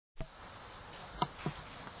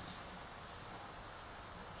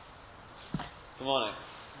Good morning.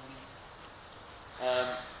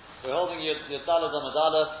 We're holding Yodalad Amud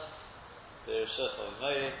Aleph, the Shech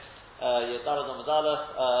HaMeiri. Yodalad Amud Aleph.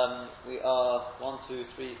 We are 5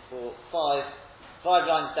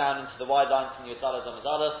 lines down into the wide lines in Yodalad Amud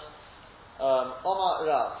Aleph. Omar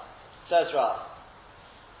Rav says Rav,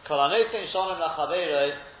 Kol hanotein shalom lachaveroi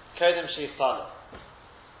kodem sheyichpalo.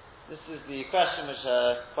 This is the question which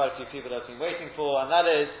quite a few people have been waiting for, and that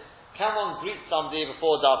is, can one greet somebody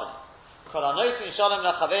before davening? Anyone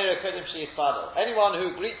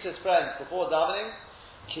who greets his friends before davening,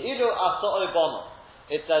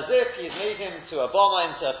 it's as if he's made him to a boma,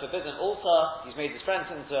 into a forbidden altar. He's made his friends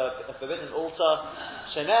into a forbidden altar.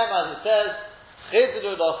 Shenem, as it says,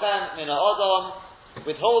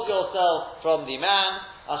 withhold yourself from the man,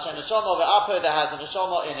 that has a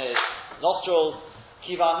neshama in his nostrils,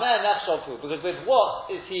 because with what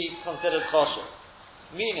is he considered choshev?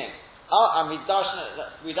 Meaning, and we darshan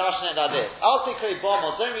it like this. Al tikrei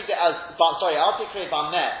bomo, don't read it as, al tikrei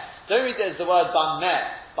bameh, don't read it as the word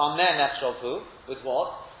bameh nechshavhu, with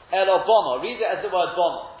what? Elo bomo, read it as the word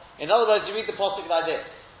bomo. In other words, you read the pasuk like this.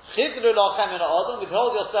 Chidru lachem min ha'adam,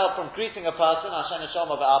 withhold yourself from greeting a person, Hashem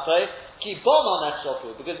neshama ve'apei, ki bomo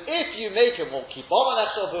nechshavhu, because if you make him, or ki bomo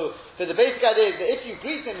nechshavhu, so the basic idea is that if you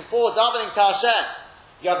greet him before davening to Hashem,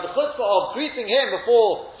 you have the chutzpah of greeting him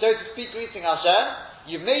before, so to speak, greeting Hashem.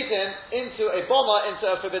 You've made him into a bomber, into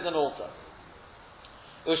a forbidden altar.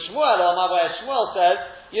 Shmuel says,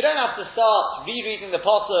 you don't have to start rereading the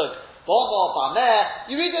pasuk, bomber, bameh,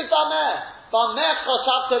 you read it bameh. Bameh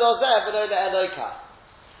chashavta rozeh v'lo le'eloka.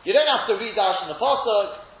 You don't have to read darshan the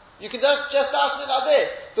pasuk, you can just darshan it like this,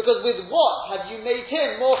 because with what have you made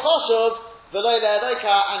him more chashav v'lo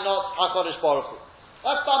le'eloka and not HaKadosh Baruch Hu?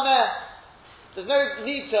 That's bameh. There's no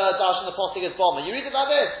need to darshan the pasuk as bomber. You read it like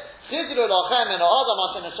this. Because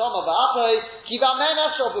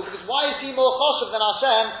why is he more choshev than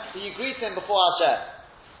Hashem that you greet him before Hashem?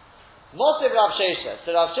 Motiv Rav Sheshes.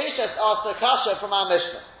 So Rav Sheshes asked a kasha from our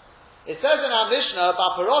Mishnah. It says in our Mishnah,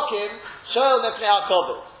 Ba'parokim shoel mepnei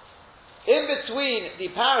ha'kobod. In between the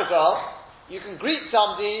paragraph, you can greet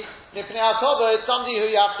somebody, mepnei ha'kobod, somebody who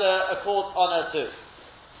you have to accord honor to.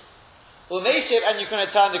 U'meishiv, and you can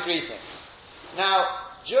return the greeting. Now,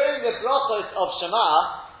 during the brachos of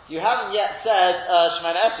Shema, you haven't yet said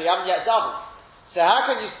Shemona Esrei, you haven't yet davened. So how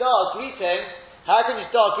can you start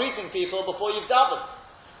greeting people before you've davened?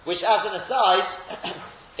 Which, as an aside,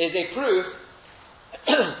 is a proof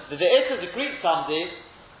that the issue to greet somebody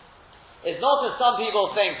is not as some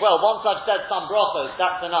people think, well, once I've said some brachos,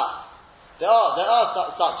 that's enough. There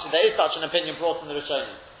is such an opinion brought in the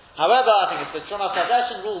Rishonim. However, I think it's the Trumas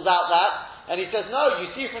Hadeshin rules out that, and he says, no,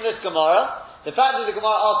 you see from this Gemara, the fact that the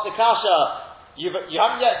Gemara asked the kasha, you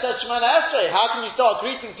haven't yet said Shemona Esrei. How can you start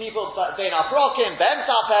greeting people bein haprokim,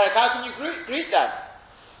 be'emtza perek? How can you greet them?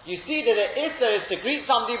 You see that the issa is to greet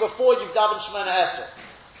somebody before you've davened Shemona Esrei.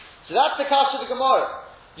 So that's the kasha of the Gemara.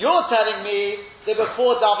 You're telling me that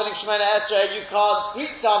before davening Shemona Esrei you can't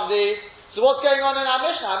greet somebody. So what's going on in our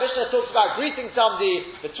Mishnah? Our Mishnah talks about greeting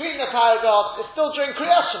somebody between the paragraphs. It's still during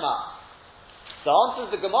Kriyas Shema. So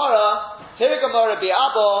answers the Gemara. Tira Gemara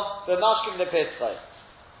bi'abo v'mashkim lepitzvay.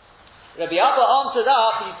 Rabbi Abba answered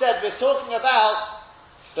up, he said, we're talking about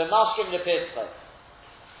the mashkim lepitzvay.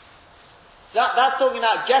 That's talking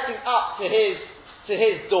about getting up to his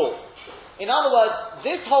door. In other words,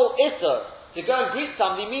 this whole issa, to go and greet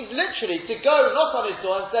somebody, means literally to go knock on his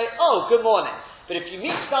door and say, oh, good morning. But if you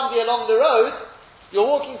meet somebody along the road, you're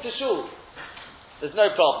walking to shul. There's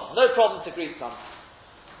no problem to greet somebody.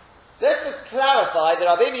 Let's just clarify that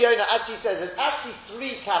Rabbeinu Yonah actually says there's actually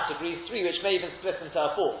three categories, which may even split into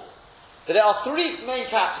a fourth. But there are three main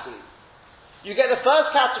categories. You get the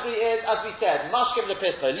first category is, as we said, mashkim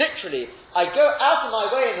lepitzvay. Literally, I go out of my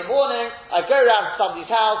way in the morning, I go around to somebody's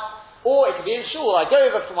house, or it could be in shul, I go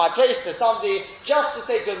over from my place to somebody just to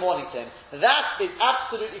say good morning to him. That is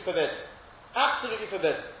absolutely forbidden. Absolutely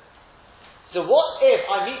forbidden. So what if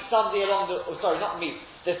I meet somebody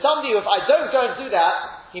there's somebody who, if I don't go and do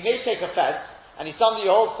that, he may take offense, and he's somebody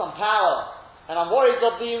who holds some power, and I'm worried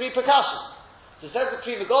of the repercussions. So says the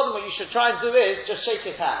Pri Megadim, what you should try and do is just shake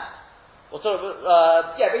his hand. Or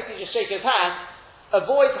basically just shake his hand.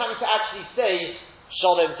 Avoid having to actually say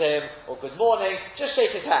shalom to him or good morning. Just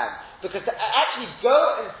shake his hand. Because to actually go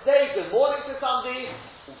and say good morning to somebody,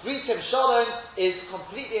 or greet him shalom, is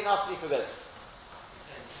completely and utterly forbidden.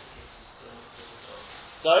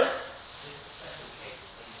 Sorry?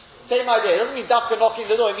 Same idea. It doesn't mean dafka knocking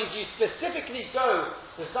the door. It means you specifically go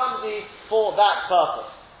to somebody for that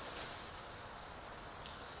purpose.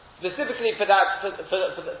 Specifically for that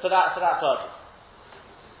purpose.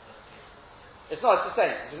 It's not, it's the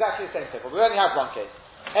same. It's exactly the same thing. But we only have one case.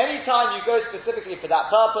 Anytime you go specifically for that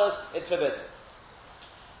purpose, it's forbidden.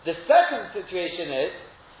 The second situation is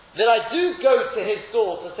that I do go to his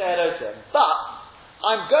door to say hello to him, but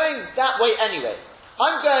I'm going that way anyway.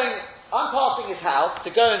 I'm passing his house to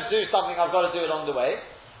go and do something I've got to do along the way,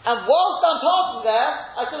 and whilst I'm passing there,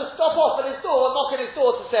 I sort of stop off at his door and knock on his door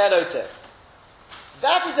to say hello to him.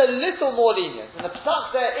 That is a little more lenient, and the psak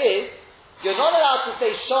there is, you're not allowed to say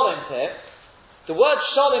shalom to him. The word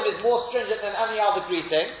shalom is more stringent than any other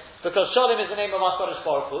greeting, because shalom is the name of HaKadosh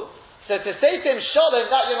Baruch Hu. So to say to him shalom,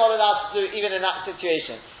 that you're not allowed to do even in that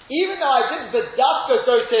situation. Even though I didn't bedafka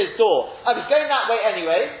go to his door, I was going that way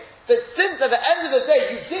anyway, but since at the end of the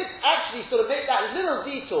day you did actually sort of make that little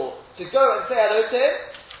detour to go and say hello to him,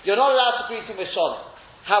 you're not allowed to greet him with shalom.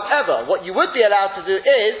 However, what you would be allowed to do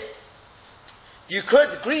is, you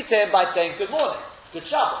could greet him by saying good morning, good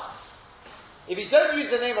Shabbat. If you don't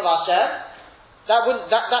use the name of Hashem, that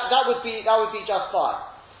would be just fine.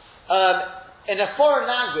 In a foreign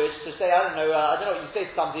language, to say, I don't know what you say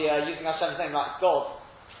to somebody using Hashem's name like God,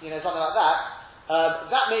 something like that,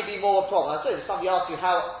 that may be more a problem. I suppose if somebody asks you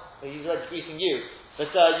how, he's already greeting you,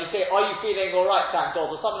 but you say, are you feeling alright, thank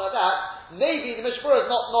God, or something like that, maybe the Mishpura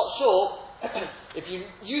is not sure if you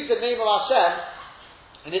use the name of Hashem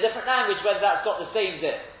in a different language, whether that's got the same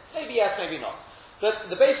din. Maybe yes, maybe not. But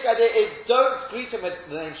the basic idea is, don't greet him with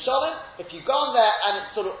the name Shalom. If you've gone there and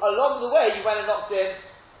it's sort of along the way you went and knocked in,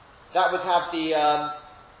 that would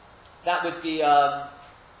be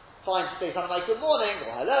fine to say something like good morning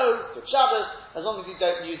or hello, good Shabbos, as long as you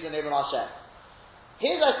don't use the name of Hashem.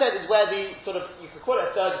 Here, as I said, is where you could call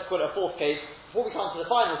it a third, you could call it a fourth case. Before we come to the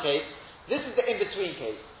final case, this is the in-between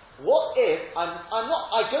case. What if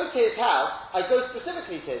I go to his house, I go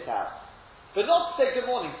specifically to his house, but not to say good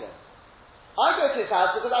morning to him. I go to his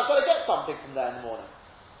house because I've got to get something from there in the morning.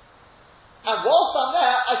 And whilst I'm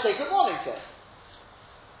there, I say good morning to him.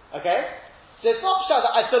 Okay? So it's not so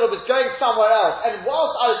that I thought I was going somewhere else, and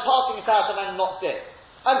whilst I was passing his house, I then knocked in.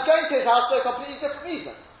 I'm going to his house for a completely different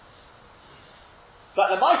reason.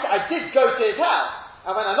 But the mice, I did go to his house,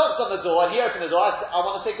 and when I knocked on the door and he opened the door, I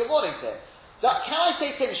want to say good morning to him. Can I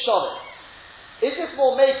say to him shalom? Is this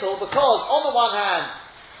more makel? Because on the one hand,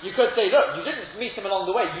 you could say, look, you didn't meet him along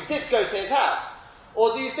the way, you did go to his house.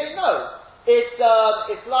 Or do you say, no, it's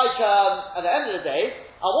like, at the end of the day,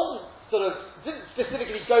 I didn't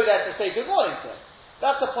specifically go there to say good morning to him.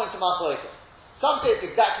 That's the point of Machlokas. Some say it's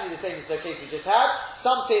exactly the same as the case we just had,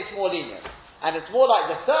 some say it's more lenient. And it's more like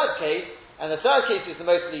the third case, and the third case is the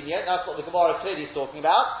most lenient, that's what the Gemara clearly is talking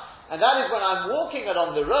about, and that is when I'm walking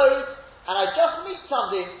along the road, and I just meet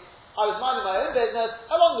somebody, I was minding my own business,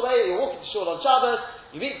 along the way you're walking to shul on Shabbos,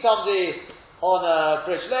 you meet somebody on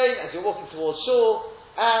Bridge Lane as you're walking towards shul,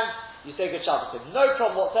 and you say good Shabbos to him. No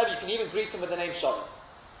problem whatsoever, you can even greet him with the name Shalom.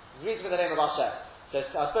 Greet him with the name of Hashem. So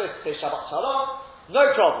I suppose to say Shabbat Shalom, no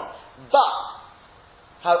problem. But,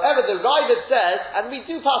 however, the Raavad says, and we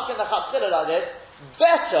do pass in the Chatzila like this, it's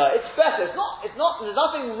better, there's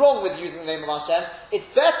nothing wrong with using the name of Hashem, it's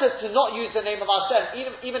better to not use the name of Hashem,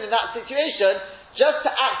 even in that situation, just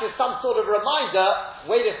to act as some sort of reminder,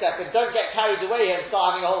 wait a second, don't get carried away and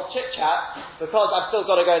start having a whole chit-chat, because I've still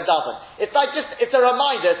got to go and daven. It's a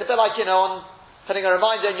reminder, it's a bit like, on putting a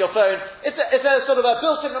reminder in your phone, it's a sort of a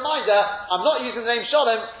built-in reminder, I'm not using the name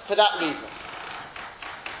Shalom for that reason.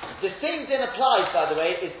 The same din applies, by the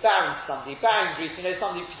way, is bowing to somebody, bowing greeting.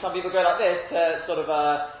 Some people go like this to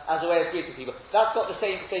as a way of greeting people. That's got the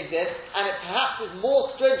same din, and it perhaps is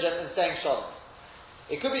more stringent than saying shalom.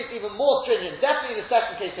 It could be even more stringent. Definitely in the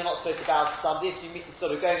second case, you're not supposed to bow to somebody if you meet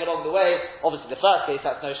going along the way. Obviously, the first case,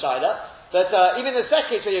 that's no shaila. But even in the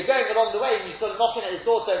second case, where you're going along the way and you're knocking at his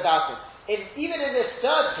door, don't bow to him. Even in this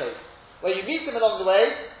third case, where you meet him along the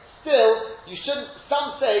way, still, you shouldn't,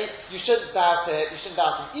 some say you shouldn't bow to him,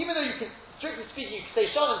 Even though you can, strictly speaking, you can say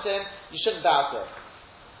shalom to him, you shouldn't bow to him.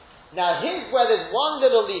 Now here's where there's one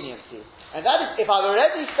little leniency, and that is if I've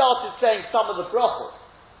already started saying some of the brachos,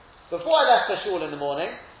 before I left the shul in the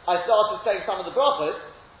morning, I started saying some of the brachos,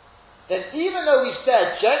 then even though we've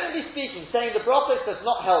said, generally speaking, saying the brachos does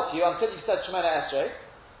not help you until you've said Shemona Esrei,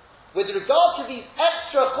 with regard to these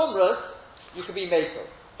extra chumras, you can be makel.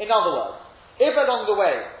 In other words, if along the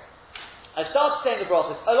way, I started saying the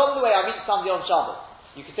brachos. Along the way, I meet somebody on Shabbos.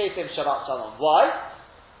 You can say to him Shabbat Shalom. Why?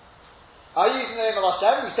 Are you using the name of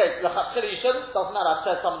Hashem? We say L'chatchila you shouldn't. Doesn't matter. I've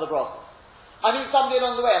said some of the brachos. I meet somebody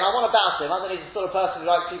along the way, and I want to bow to him. I don't know if he's the sort of person who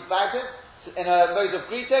likes people bow to him in a mode of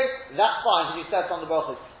greeting. That's fine because you said some of the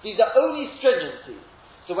brachos. These are only stringencies.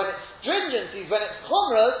 So when it's stringencies, when it's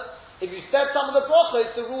chumras, if you said some of the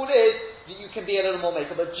brachos, the rule is that you can be a little more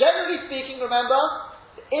maker. But generally speaking, remember,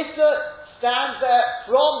 the Issa stands there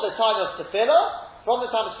from the time of Tefillah, from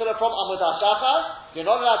Amud HaShachar. You're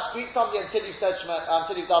not allowed to greet somebody until you've done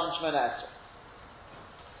Shemona Esrei.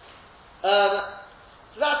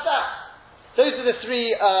 So that's that. Those are the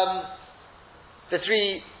three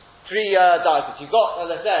dialects. You've got, as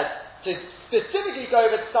I said, to specifically go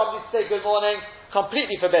over to somebody to say good morning,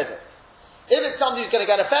 completely forbidden. If it's somebody who's going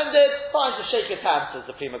to get offended, fine to shake his hand, says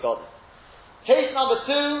the Prima Godin. Case number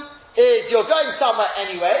 2 is you're going somewhere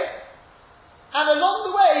anyway, and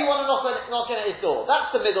along the way you want to knock in at his door.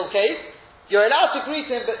 That's the middle case. You're allowed to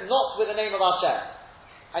greet him, but not with the name of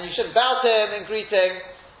Hashem. And you shouldn't bow to him in greeting.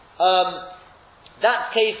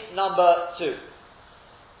 That's case number 2.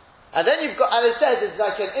 And then you've got, as I said, there's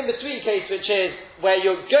like an in-between case, which is where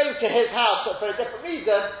you're going to his house but for a different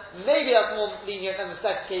reason. Maybe that's more lenient than the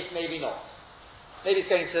second case, maybe not. Maybe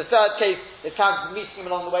it's going to the third case, it counts as meeting him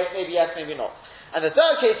along the way, maybe yes, maybe not. And the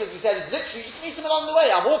third case, as we said, is literally just meet him along the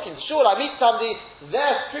way. I'm walking to shul, I meet somebody,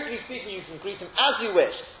 there, strictly speaking, you can greet him as you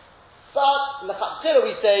wish. But, l'chatchila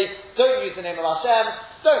we say, don't use the name of Hashem,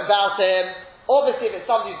 don't bow to him. Obviously, if it's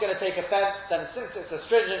somebody who's going to take offense, then since it's a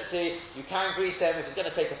stringency, you can greet him. If he's going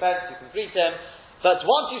to take offense, you can greet him. But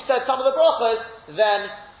once you've said some of the brachos, then,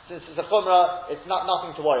 since it's a chumrah, it's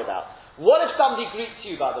nothing to worry about. What if somebody greets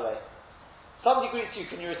you, by the way? Somebody greets you,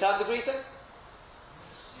 can you return the greeting?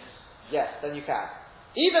 Yes, then you can.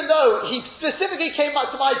 Even though he specifically came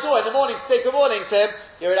up to my door in the morning to say good morning to him,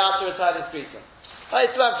 you're allowed to return his greeting.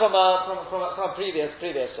 It's learned from a previous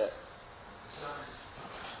shit.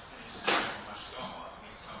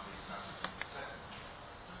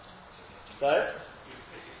 So?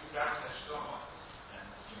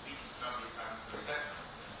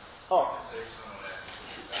 Oh.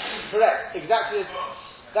 Correct, exactly.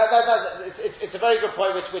 It's a very good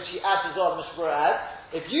point which he adds as well, the Mishnah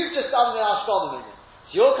adds. If you've just done the Ashkelon meeting,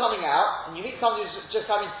 so you're coming out and you meet somebody who's just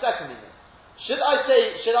having second meeting, should I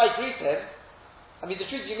greet him? I mean, the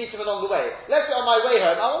truth is you meet him along the way. Let's say on my way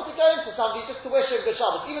home, I want to go into somebody just to wish him good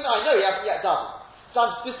Shabbos, even though I know he hasn't yet done it. So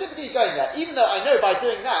I'm specifically going there, even though I know by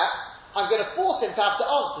doing that, I'm going to force him to have to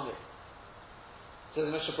answer me. So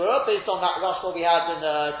the Mishnah Berurah, based on that Rashba we had in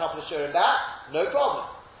a couple of shurim back, no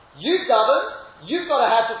problem. You've governed, you've got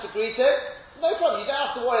a hazard to greet him, no problem. You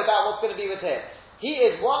don't have to worry about what's going to be with him. He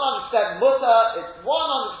is 100% mutter, it's 100%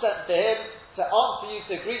 to him to answer you,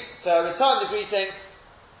 to return the greeting,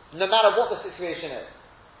 no matter what the situation is.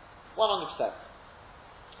 100%.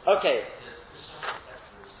 Okay.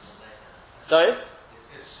 Sorry?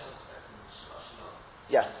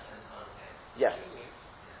 Yes. Yes.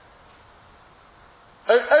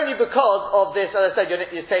 Only because of this, as I said,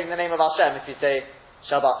 you're saying the name of Hashem if you say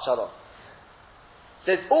Shabbat Shalom.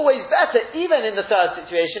 So it's always better, even in the third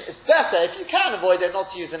situation, it's better, if you can avoid it, not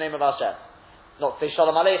to use the name of Hashem. Not to say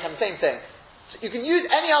Shalom Aleichem, same thing. So you can use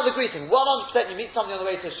any other greeting. 100% you meet somebody on the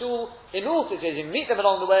way to shul, in all situations, you meet them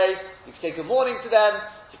along the way, you can say good morning to them,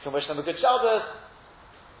 you can wish them a good Shabbos,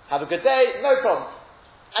 have a good day, no problem.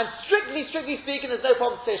 And strictly speaking, there's no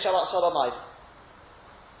problem to say Shabbat Shalom either.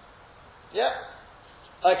 Yeah?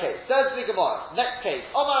 Okay, says the Gemara. Next case.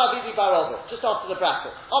 Omar Avidi Bar Oven, just after the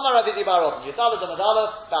bracket. Omar Avidi Bar Oven. Yudalad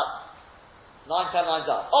Amadalad, about 9-10 lines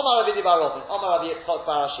up. Omar Avidi Bar Oven. Omar Avidi Yitzchak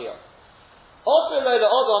Bar Ashiyah. Also, Lola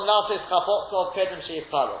Odom Nafis Chapotzov Kedem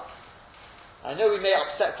Sheif Palo. I know we may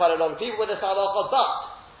upset quite a lot of people with this halacha, but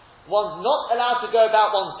one's not allowed to go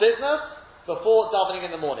about one's business before davening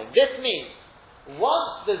in the morning. This means,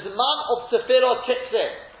 once the Zman of Tefillah kicks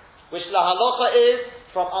in, which la halacha is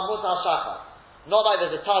from Amud HaShachar, not like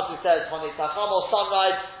there's a Taz who says Honei Tacham or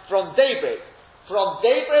sunrise, from daybreak. From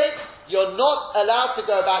daybreak, you're not allowed to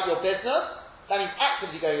go about your business. That means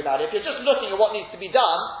actively going about it. If you're just looking at what needs to be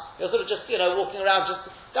done, you're sort of just, walking around,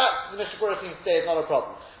 that the Mishnah Berurah seems to say is not a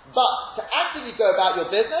problem. But to actively go about your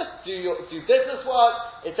business, do business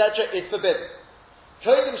work, etc., is forbidden.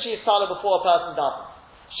 Kodim Sheif Tala before a person doesn't.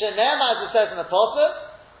 Shenem, as it says in the Pasuk,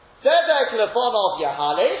 Tzedek Lefonov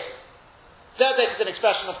Yahalech. Tzedek is an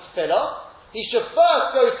expression of Tefillah. He should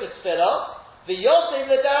first go to Tefillah, the Yosef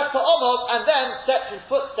L'derech Ha'omov, and then set his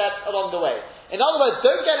footsteps along the way. In other words,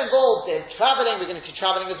 don't get involved in traveling. We're going to see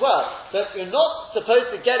traveling as well, but you're not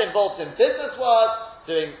supposed to get involved in business work.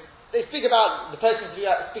 They speak about the person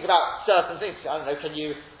speak about certain things. I don't know. Can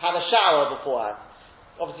you have a shower beforehand?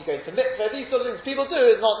 Obviously, going to mikveh. These sort of things people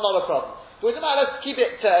do is not a problem. But let's keep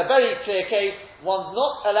it to a very clear case. One's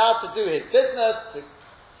not allowed to do his business to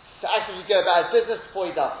actually go about his business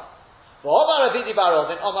before he does it. He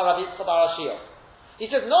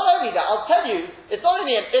says, not only that, I'll tell you, it's not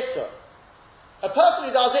only an issa. A person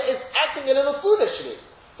who does it is acting a little foolishly.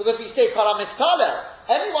 Because we say,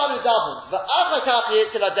 anyone who doesn't,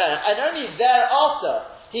 and only thereafter,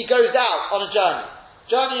 he goes out on a journey.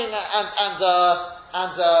 Journeying and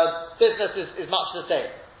business is much the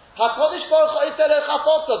same. HaKadosh Baruch Hu said,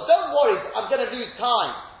 don't worry, I'm going to lose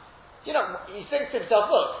time. You know, he thinks to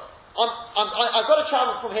himself, look, I've got to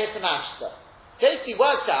travel from here to Manchester. Okay, so he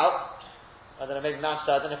works out, I don't know, maybe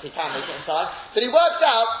Manchester, I don't know if he can make it in time, but he works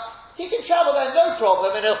out, he can travel there no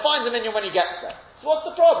problem, and he'll find the minion when he gets there. So what's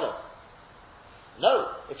the problem?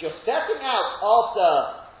 No, if you're stepping out after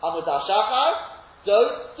Amud Shachar,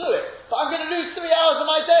 don't do it. But I'm going to lose 3 hours of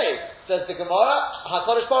my day, says the Gemara.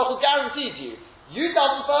 HaKadosh Baruch Hu guarantees you. You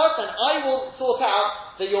daven first, and I will sort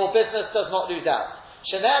out that your business does not lose out.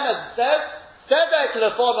 Shemem says, Tzedek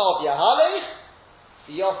lefonov yahalech,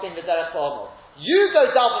 v'yosim v'derech ba'omov. You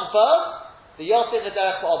go daven first, v'yosim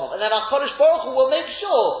v'derech ba'omov. And then HaKadosh Baruch Hu will make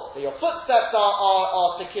sure that your footsteps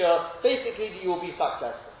are secure. Basically, that you will be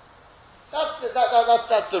successful.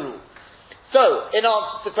 That's the rule. So, in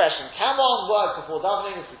answer to the question, can one work before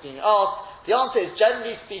davening? This is being asked. The answer is,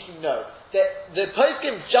 generally speaking, no. The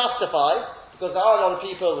poskim justify, because there are a lot of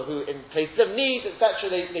people who, in places of need,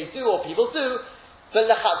 etc., they do, or people do,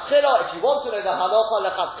 but lechatchila, if you want to know the halacha,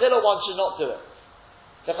 lechatchila, one should not do it.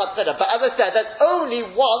 Lechatchila. But as I said, that's only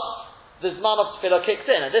once the Zman of Tefillah kicks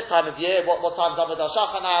in. At this time of year, what time is Amud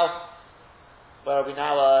Shachar now? Where are we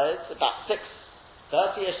now? It's about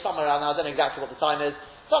 6:30ish, somewhere around now. I don't know exactly what the time is.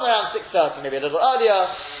 Somewhere around 6:30, maybe a little earlier.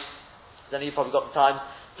 Then you probably got the time.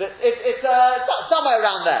 But it's somewhere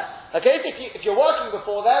around there. Okay, so if you're working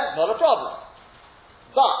before then, not a problem.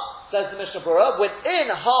 But, says the Mishnah Berurah, within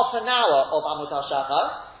half an hour of Amud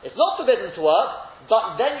HaShachar, it's not forbidden to work,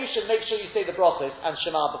 but then you should make sure you say the brachos and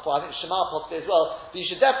Shema before. I think Shema possibly as well. But you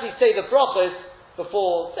should definitely say the brachos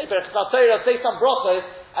before, say Berachos HaTorah, say some brachos,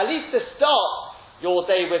 at least to start your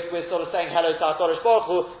day with sort of saying hello to HaKadosh Baruch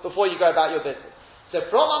Hu before you go about your business. So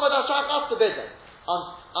from Amud HaShachar, forbidden.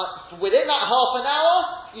 Within that half an hour,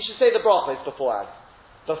 you should say the brachos beforehand.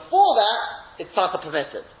 Before that, it's not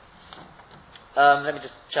permitted. Let me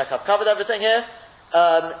just check I've covered everything here.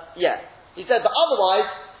 Yeah. He said, but otherwise,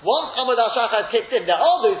 once Amud HaShachar has kicked in, there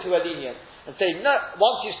are those who are lenient and say, no,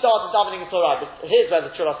 once you start davening, it's alright. But here's where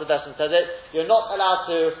the Trumas Hadeshen says it. You're not allowed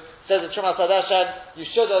to, says the Trumas Hadeshen, you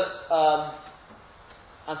shouldn't,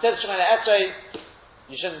 and says the Shemona Esrei,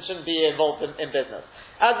 you shouldn't be involved in business.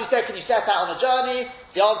 As we said, can you set out on a journey?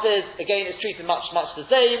 The answer is, again, it's treated much the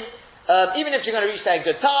same. Even if you're going to reach there in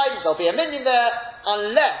good time, there'll be a minion there,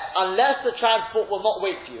 unless the transport will not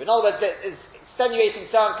wait for you. In other words, it's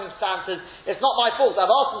extenuating circumstances. It's not my fault.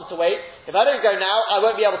 I've asked them to wait. If I don't go now, I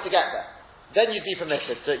won't be able to get there. Then you'd be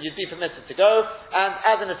permitted to go. And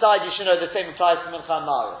as an aside, you should know the same applies to Mincha and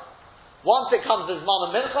Maariv. Once it comes as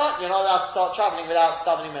Mama Mincha, you're not allowed to start traveling without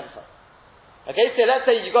davening Mincha. Okay, so let's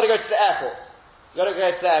say you've got to go to the airport.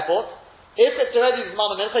 If it's already the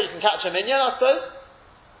Mama Mincha, you can catch a minion, I suppose.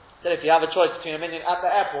 So if you have a choice between a minion at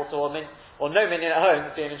the airport or no minion at home,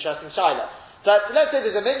 it'd be an interesting shaila. But let's say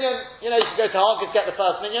there's a minion, you can go to Hargis, get the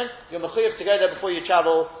first minion, you're mechuyev to go there before you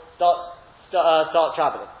travel, start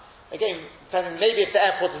travelling. Again, depending, maybe if the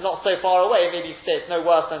airport is not so far away, maybe you could say it's no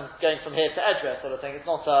worse than going from here to Edgware sort of thing. It's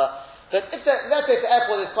not but let's say if the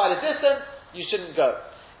airport is quite a distance, you shouldn't go.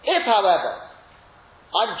 If, however,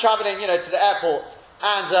 I'm travelling, to the airport,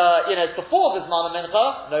 and, it's before the Zman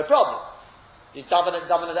Mincha, no problem. You daven at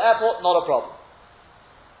the airport, not a problem.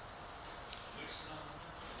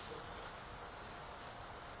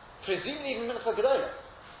 Presumably even Mincha Gedolah.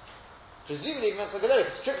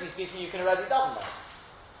 Strictly speaking, you can already daven there.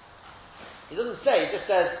 He doesn't say, he just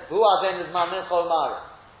says, Hu Aden is Ma Mincha Omari.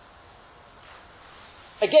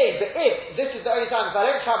 Again, but if this is the only time, if I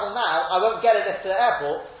don't travel now, I won't get it to the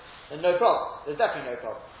airport, then no problem. There's definitely no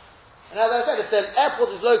problem. And as I said, if the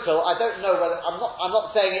airport is local, I don't know whether, I'm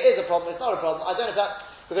not saying it is a problem, it's not a problem. I don't know if that's,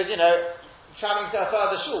 because, travelling to a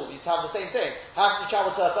further shul, you have the same thing. How can you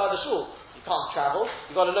travel to a further shul? You can't travel.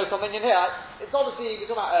 You've got a local minion here. It's obviously,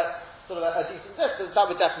 you're talking about a decent distance, that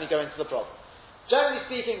would definitely go into the problem. Generally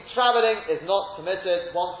speaking, travelling is not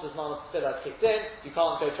permitted. Once the Zman of Tefillah kicked in, you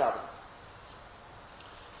can't go travelling.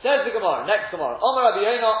 Says the Gemara, next Gemara, Omar Rabbi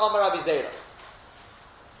Yonah, Omar Rabbi Zera.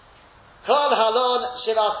 Kol halon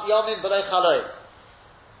shivas yomim b'lei chaloi.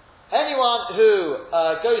 Anyone who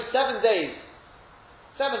goes 7 days,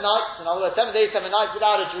 7 nights, in other words, 7 days, 7 nights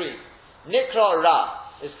without a dream, nikra ra,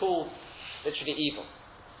 is called literally evil.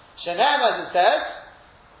 Shenem, as it says,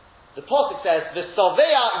 the Pasuk says,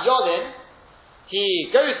 v'sovea yolin, he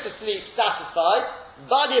goes to sleep satisfied,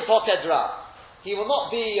 badi poked ra. He will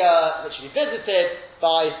not be literally visited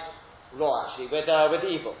by ra, actually, with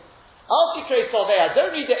evil. Al Tikre Sovea,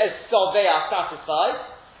 don't read it as Sovea, satisfied.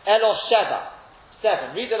 Elo Sheva,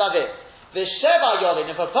 7. Read it like this. The Sheva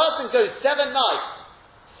Yodin, if a person goes 7 nights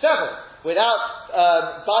seven, without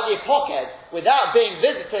body pocket, without being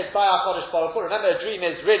visited by our Kodesh Baruch Hu. Remember, a dream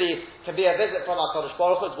can be a visit from our Kodesh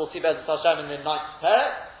Baruch Hu, as we'll see Bezat Hashem in the 9th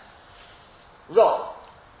parak. Rob,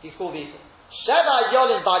 he's called evil. Sheva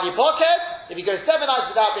Yolin body pocket, if he goes 7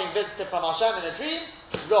 nights without being visited from Hashem in a dream,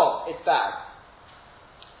 Rob, it's bad.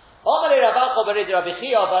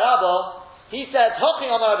 He says,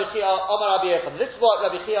 this is what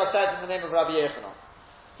Rabbi Chia says in the name of Rabbi Yechanan.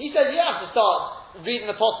 He said, you have to start reading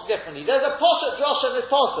the pasuk differently. There's a poshet drasha in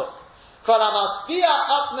this pasuk.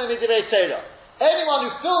 Anyone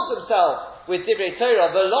who fills themselves with divrei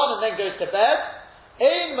Torah, and then goes to bed,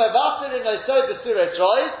 they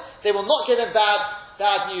will not give him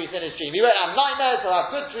bad news in his dream. He won't have nightmares, he'll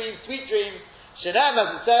have good dreams, sweet dreams. Shinem, as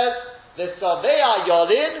it says, the Savea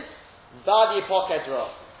Yolin, Badi Pocket Ra.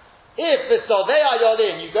 If the Savea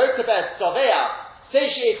Yolin, you go to bed, Savea,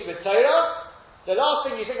 satiated with Torah, the last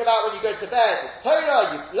thing you think about when you go to bed is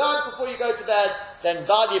Torah, you've learned before you go to bed, then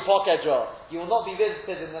Badi Pocket Ra. You will not be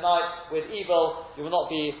visited in the night with evil, you will not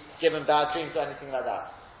be given bad dreams or anything like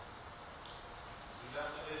that.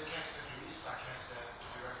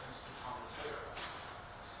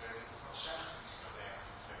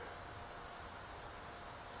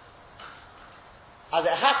 As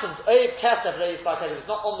it happens, Oiv Kesef Lo Yisbar Kesef, it's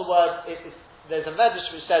not on the word, there's a medrash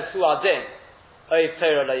which says Hu Adin, Oiv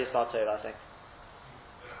Torah Lo Yisbar Torah, I think.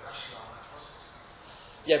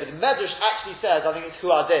 Yeah, but the medrash actually says, I think it's Hu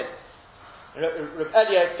Adin. Reb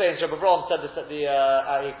Elia explains, Reb Avram said this at he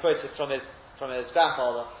quoted from his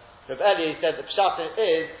grandfather. Reb Elia said the pshat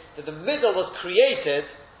is that the middle was created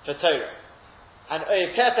for Torah. And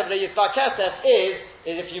Oiv Kesef Lo Yisbar Kesef is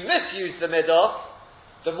if you misuse the middle,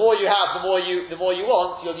 the more you have, the more you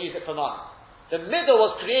want, you'll use it for money. The middle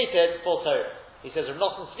was created for Torah. He says, Rav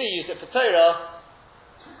Nosson Tzvi used it for Torah.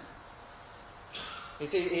 He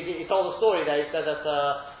told a story there. He said that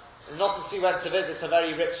Rav Nosson Tzvi went to visit a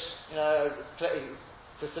very rich,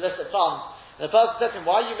 to solicit funds. And the person said to him,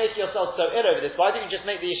 "Why are you making yourself so ill over this? Why don't you just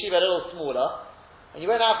make the yeshiva a little smaller?" And you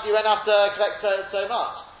went after collect so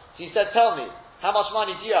much. So he said, "Tell me, how much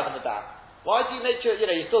money do you have in the bank? Why do you make you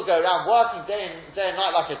still go around working day and night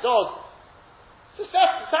like a dog? So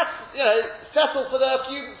settle for the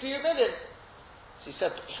few million." She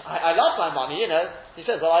said, I love my money, He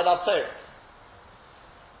says, well, I love Torah.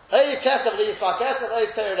 The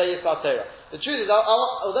truth is,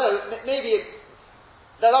 although maybe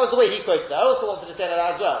that was the way he quoted it, I also wanted to say that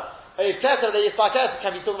as well. Can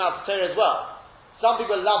be talking about Torah as well. Some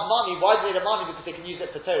people love money. Why do they love money? Because they can use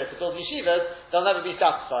it for Torah, to build yeshivas. They'll never be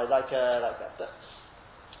satisfied like that.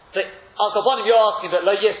 But Uncle Bonnie, you're asking, but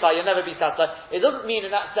lo yispa, you'll never be satisfied. It doesn't mean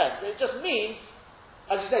in that sense. It just means,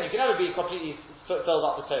 as you said, you can never be completely filled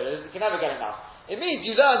up with Torah. You can never get enough. It means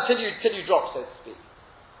you learn till you drop, so to speak.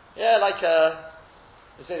 Yeah, like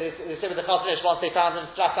they say with the Chazon Ish, once they found him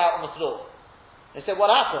strapped out on the floor. They said,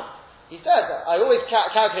 what happened? He said, I always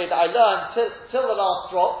calculate that I learn till the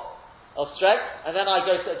last drop of strength, and then I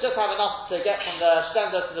go to just have enough to get from the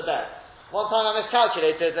stender to the bed. One time I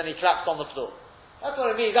miscalculated, and he collapsed on the floor. That's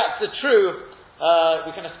what it means. That's the true.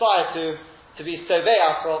 We can aspire to be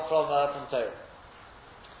sovea from Torah.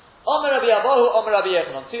 Omer Rabbi Abahu, Omer Rabbi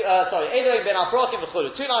Yechanan. Elohim ben Afrokim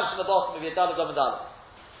v'chulu. 2 lines from the bottom of Yadalad Amadalah.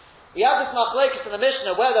 We have this machlokes in the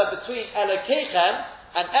Mishnah whether between Elokeichem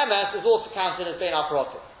and Emes is also counted as ben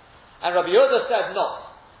Afrokim. And Rabbi Yehuda said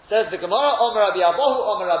not. Says the Gemara, Omer Rabbi Abahu,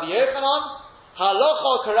 Omer Rabbi Yechanan,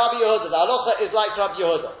 Halacha Rabbi Yehuda. The halacha is like Rabbi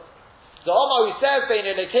Yehuda. The Omer who says, Bein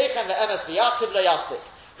Elokeichem and Emes v'yaktiv lo-yachtiv.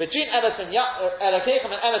 Between Elokeichem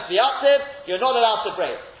and Emes v'yaktiv, you're not allowed to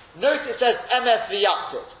break. Note it says Emes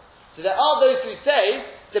v'yaktiv. So there are those who say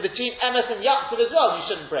that between Emes and Yaktiv as well, you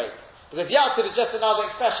shouldn't break. Because Yaktiv is just another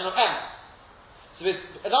expression of Emes. So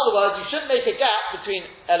in other words, you shouldn't make a gap between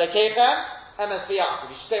Elokeichem, Emes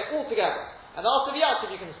v'yaktiv. You should say it all together. And after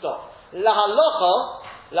v'yaktiv you can stop. La halacha,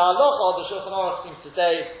 the Shulchan Aruch seems to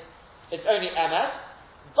say it's only Emes.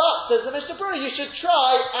 But, says the Mishnah Berurah, you should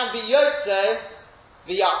try and be Yotzeh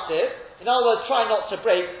v'yaktiv. In other words, try not to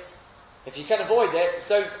break. If you can avoid it,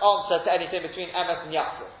 don't answer to anything between Emes and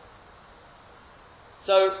Yaktiv.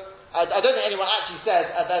 So, I don't think anyone actually says,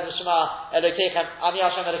 there's a Shema, Elokeichem, Ani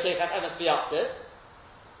Hashem Elokeichem, Emes v'yaktiv.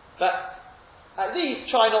 But, at least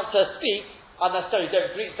try not to speak unnecessarily,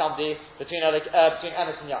 don't greet somebody between Emes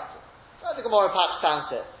and Yaktiv. I think a more perhaps sounds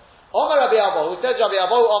it. Omer Rabbi Abahu, who says Rabbi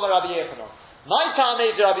Abahu, Omer Rabbi Yechanan. My time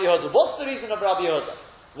is Rabbi Yehuda. What's the reason of Rabbi Yehuda?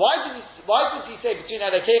 Why does he say between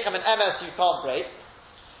Elokeichem and Emes you can't break?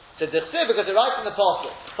 So because it writes in the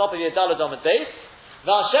pasuk, top of Yadalad Amud Beis,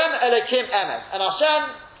 V'Hashem Elokim Emes, and Hashem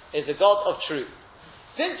is the God of truth.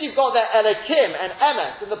 Since you've got that Elokim and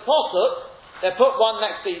Emes in the pasuk, they're put one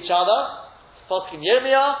next to each other, Poskim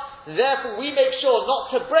Yirmiyah, therefore we make sure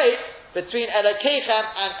not to break between Elokeichem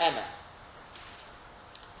and Emes.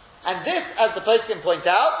 And this, as the Poskim point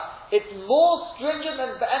out, it's more stringent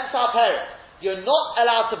than Be'emsa Peret. You're not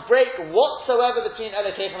allowed to break whatsoever between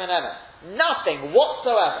Elokeichem and Emes. Nothing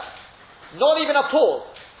whatsoever. Not even a pause.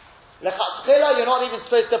 Lechatzchila, you're not even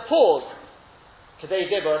supposed to pause. Today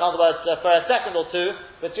Dibur, in other words, for a second or two,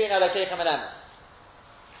 between Elokeichem and Emes.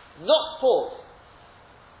 Not pause.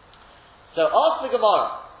 So ask the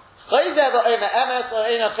Gemara, Chayzer ba'oma Emes or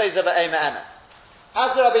Eina Chayzer ba'oma Emes?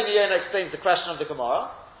 As the Rabbi Yonah explains the question of the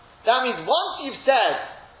Gemara, that means once you've said,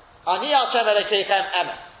 Ani Hashem Elokeichem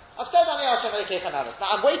Emes. I've said Ani Hashem Elokeichem Emes.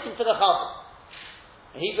 Now I'm waiting for the Chazan.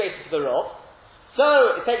 And he's waiting for the Rav.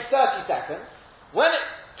 So it takes 30 seconds. When it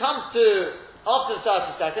comes to after the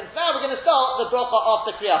 30 seconds, now we're going to start the bracha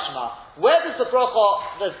after Kriyas Shema. Where does the bracha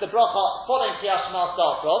following Kriyas Shema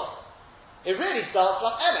start from? It really starts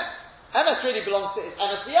from Emes. Emes really belongs to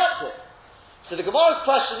Emes V'Yatziv. So the Gemara's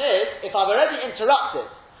question is, if I've already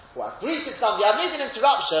interrupted, or I've greeted somebody, I've made an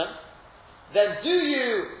interruption, then do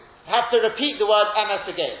you have to repeat the word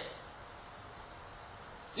Emes again?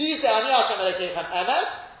 Do you say, Ani Hashem Elokeichem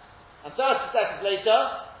Emes, and 30 seconds later,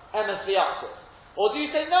 Emes V'Yatziv? Or do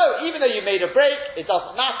you say, no, even though you made a break, it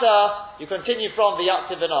doesn't matter, you continue from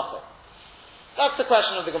V'Yatziv V'Nochel? That's the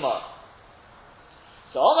question of the Gemara.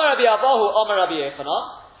 So, Omar Rabbi Avahu, Omar Rabbi Yochanan,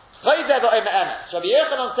 Chayzer ba'oma Emes. Rabbi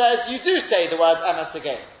Yochanan says, you do say the word Emes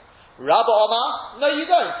again. Rabbi Omar, no you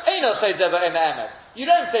don't. Eino Chayzer ba'oma Emes. You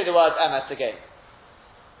don't say the word Emes again.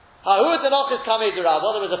 Hahu Denochis Kamei de Rabba.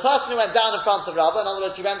 There was a person who went down in front of Rabba. In other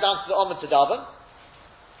words, he went down to the Omer to daven.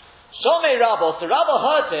 Shomei Rabba. So Rabba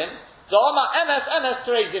heard him. The Omar Emes Emes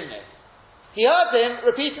Terei Zimne. He heard him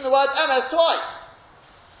repeating the word Emes twice.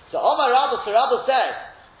 So Omar Rabba. So Rabba said,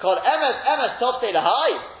 Kol Emes Emes Tofte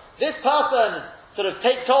Lahai. This person sort of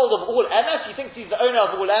takes hold of all Emes. He thinks he's the owner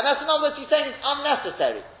of all Emes. In other words, he's saying it's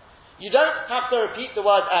unnecessary. You don't have to repeat the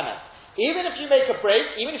word Emes. Even if you make a break,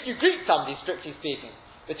 even if you greet somebody, strictly speaking,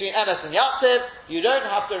 between Emes and Yatziv, you don't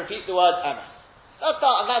have to repeat the word Emes. That's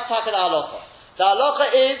Taka Halacha. The Halacha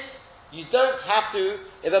is, you don't have to,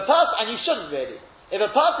 if a person, and you shouldn't really, if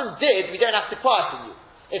a person did, we don't have to quieten you.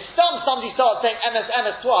 If somebody starts saying Emes,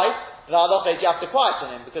 Emes twice, the Halacha is you have to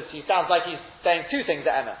quieten him, because he sounds like he's saying two things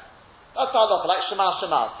at Emes. That's the Halacha, like Shema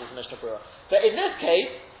Shema, says Mishnah Berurah. But in this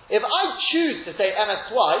case, if I choose to say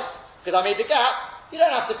Emes twice, because I made the gap, you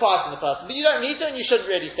don't have to quieten the person, but you don't need to, and you shouldn't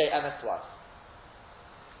really say Emes twice.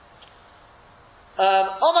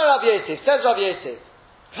 Omar Rav Yosef, says Rav Yosef,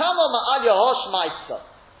 Kamo ma'al Yehosh Ma'itza.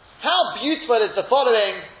 How beautiful is the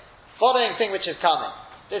following thing which is coming.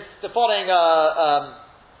 The following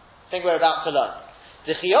thing we're about to learn.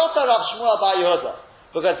 D'chiyota Rav Shmuel bar Yehuda.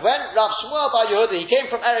 Because when Rav Shmuel bar Yehuda, he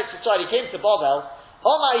came from Eretz Yisrael, he came to Babel,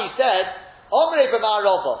 Omar, he said, Omrei b'mar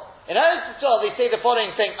Rova. In Eretz Yisrael, they say the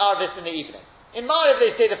following thing, Arvis in the evening. In Mariv,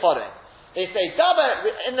 they say the following. They say, Daber,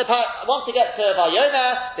 once they get to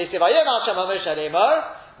Vayomer, they say, Vayomer Hashem HaMoshe Lemor,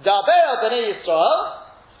 Daber al Bnei Yisrael,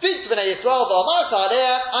 speak to Bnei Yisrael, V'omar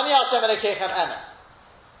Ta'aleim, Ani Hashem Elokeichem Emes.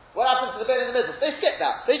 What happens to the bit in the middle? They skip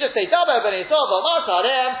that. They just say, Daber Bnei Yisrael, V'omar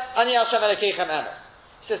Ta'aleim, Ani Hashem Elokeichem Emes.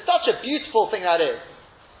 It's such a beautiful thing that is.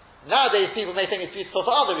 Nowadays, people may think it's beautiful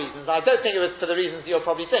for other reasons. I don't think it was for the reasons you're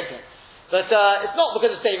probably thinking. But it's not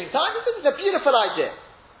because of saving time, it's a beautiful idea.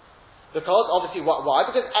 Because, obviously, why?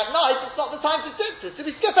 Because at night, it's not the time to tzitzis, so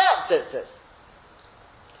we skip out tzitzis.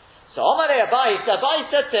 So, Omarei Abai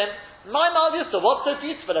said to him, my Mal Yisra, what's so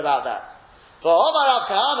beautiful about that? For Omar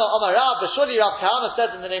Rav Kahana, Omar Rav, but surely Rav Kahana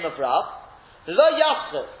said in the name of Rav, Lo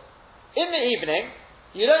Yasr, in the evening,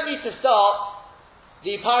 you don't need to start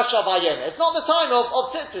the Parasha Vayomer. It's not the time of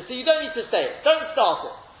tzitzis, so you don't need to say it. Don't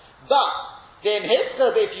start it. But,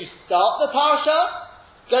 if you start the Parasha,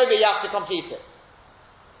 you have to complete it.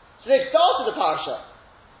 So they've started the parasha.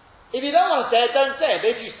 If you don't want to say it, don't say it.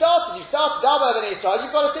 But if you started Dabar Bnei Yisrael,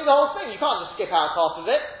 you've got to say the whole thing. You can't just skip out half of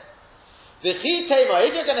it. V'chi Tema,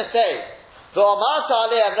 if you're going to say, V'omar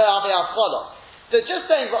Ta'aleim lo Avei Avcholah. So just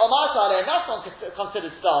saying V'omar Ta'aleim, that's not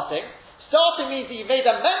considered starting. Starting means that you've made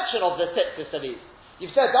a mention of the tzitzis at least.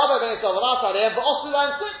 You've said Dabar Bnei Yisrael, V'omar Ta'aleim, V'osu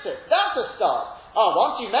Laim tzitzis. That's a start.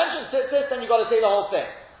 Once you mention tzitzis, then you've got to say the whole thing.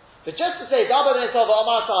 But just to say Dabar Bnei Yisrael,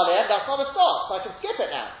 V'omar Ta'aleim, that's not a start. So I can skip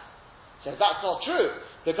it now. So that's not true.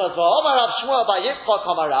 Because V'omar Rav Shmuel by Yitzchak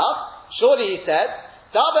Omar Rav, surely he said,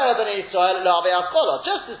 Daber Bnei Yisrael lo Avei Avcholah.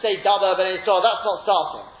 Just to say Daber Bnei Yisrael, that's not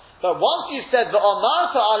starting. But once you've said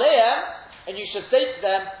V'omar Ta'aleim, and you should say to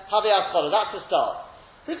them, Avei Avcholah, that's a start.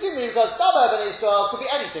 Presumably because Daber Bnei Yisrael could be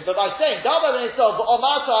anything, but by saying Daber Bnei Yisrael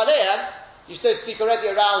V'omar Ta'aleim, you so to speak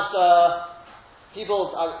already aroused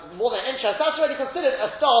people's more than interest, that's already considered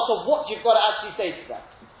a start of what you've got to actually say to them.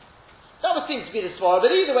 That would seem to be the svara,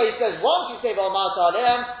 but either way, he says once you say V'amar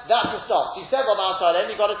Ta'aleim, that's a start. You said V'amar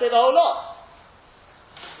Ta'aleim, you've got to say the whole lot.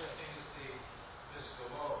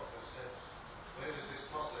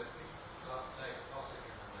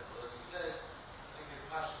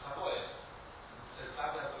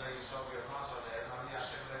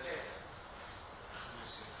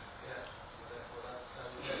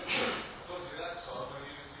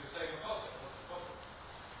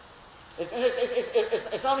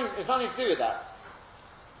 It's nothing to do with that.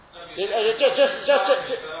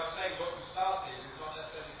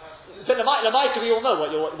 But Lamaita, we all know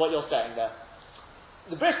what you're saying there.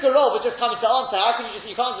 The Brisker Rov was just coming to answer. How can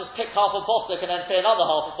you can't just pick half a posuk and then say another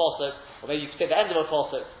half a posuk, or maybe you could pick the end of a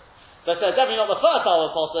posuk. But definitely not the first half of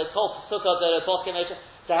a posuk.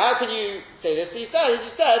 So how can you say this? He said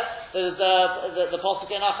there's the posuk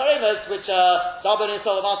in Acharemas which Daben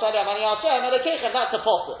Yisrael Masalia Mani Hashem Elokechem. That's a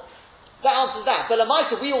posuk. That answers that. But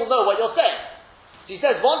Lamaita, we all know what you're saying. So he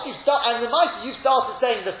says, once you start, and Lamaita, you started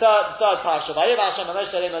saying the third parasha, Vayim Hashem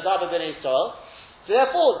Moshe Le'Madaber B'nei Yisrael. So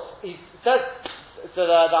therefore, he says, so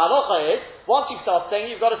the halacha is, once you start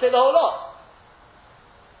saying, you've got to say the whole lot.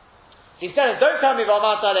 So he's saying, don't tell me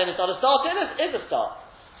V'amar Ta'aleim it's not a start, it is a start.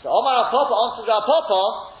 So Omar HaPapa answers our Papa,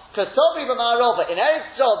 Kasobi B'Ma'arova, in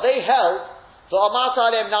Eretz Yisrael, they held, V'amar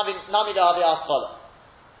Ta'aleim Nami Da'avi Aschala.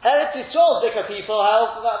 Eretz Yisrael Zikr people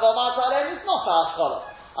held that V'amar Ta'aleim is not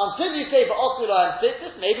Aschala. Until you say Ba'osula and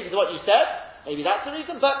Sittis, maybe because of what you said, maybe that's the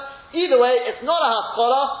reason, but either way, it's not a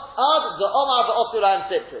Haskala, ad the Omar Ba'osula and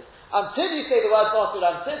Sittis. Until you say the word Ba'osula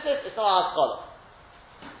and Sittis, it's not a Haskala.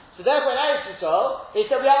 So therefore in Eretz Yisrael, they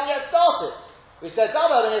said we haven't yet started. We said,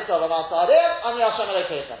 Dabar ben Yisrael V'amar Ta'aleim, Ani Hashem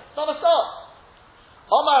Elokechem. It's not a start.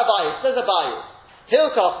 Omar Abaye, says Abaye,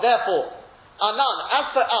 Hilkach, therefore, Anan,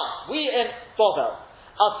 as for us, we in Bovel,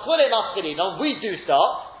 we do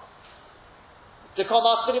start to come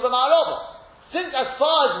since as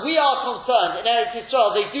far as we are concerned in Eretz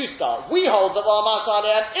Yisrael they do start. We hold that V'amar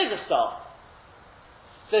Ta'aleim is a start.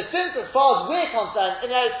 So since as far as we're concerned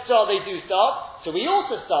in Eretz Yisrael they do start, so we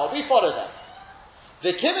also start, we follow them.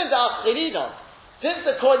 The Kimin Da'achilinon, since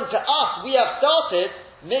according to us we have started,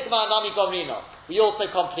 Nigma Nami Gomrino, we also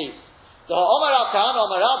complete. The Omar Rakan,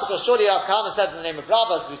 because surely Rakan said in the name of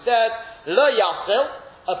Rabbah, as we said, Lo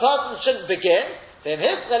Yachil, a person shouldn't begin, then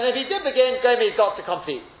if he did begin, he's got to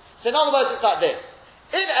complete. So in other words, it's like this.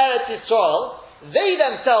 In Eretz Yisrael, they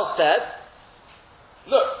themselves said,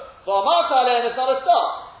 look, V'amar Ta'aleim is not a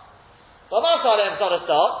start. V'amar Ta'aleim is not a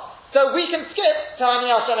start, so we can skip to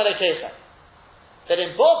Ani Hashem Elokechem. But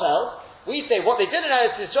in Bovel, we say what they did in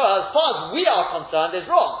Eretz Yisrael, as far as we are concerned, is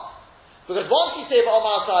wrong. Because once you say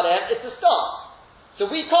V'amar Ta'aleim, it's a start. So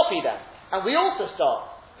we copy them, and we also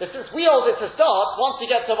start. But since we hold it to start, once we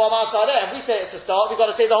get to V'amar Ta'aleim and we say it's a start, we've got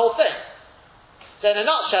to say the whole thing. So in a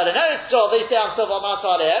nutshell, in Eretz Yisrael, they say until V'amar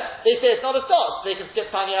Ta'aleim, they say it's not a start, so they can skip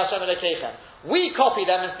Ani Hashem Elokechem. We copy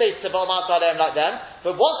them and say to V'amar Ta'aleim like them,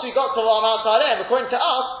 but once we got to V'amar Ta'aleim, according to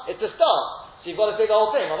us, it's a start. So you've got to say the whole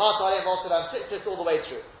thing, V'amar Ta'aleim, V'amar Ta'aleim, this all the way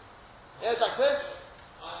through. Yeah, is that clear?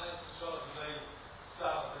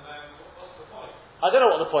 I don't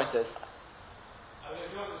know what the point is. I mean,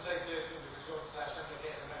 if you want to say because you want to say Hashem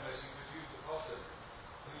Elokechem members, you could use the posture.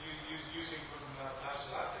 You use using from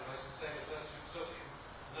Hashem and say the first two psukim,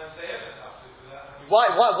 and then say everything after that.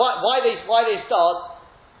 Why they start?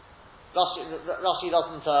 Rashi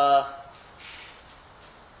doesn't.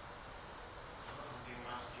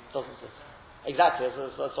 Exactly.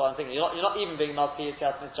 That's what I'm thinking. You're not even being Malki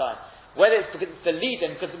Yitzias Mitzrayim. Whether it's because it's the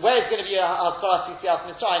lead-in, because where it's going to be a Hasbaras Yitzias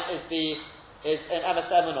Mitzrayim is in Emes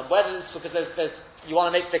Emunon. Whether it's because there's you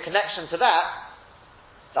want to make the connection to that,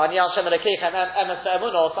 Ani Hashem Elokechem Emes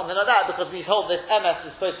Emunon or something like that, because we hold this Emes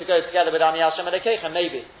is supposed to go together with Ani Hashem Elokechem,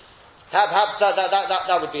 maybe.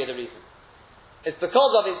 That would be the reason. It's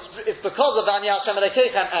because of Ani Hashem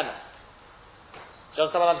Elokechem Emes. Do you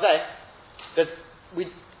understand what I'm saying? That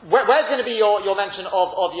where's going to be your mention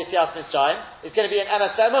of Yitzias Mitzrayim? It's going to be in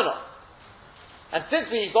Emes Emunon. And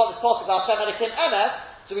since we've got this pasuk of Hashem Elokechem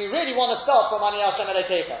Emes, so we really want to start from Ani Hashem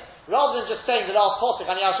Elokechem. Rather than just saying the last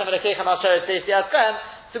pasuk, Ani Hashem Elokechem Asher Seis Yaschem,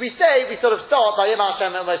 so we sort of start by Yim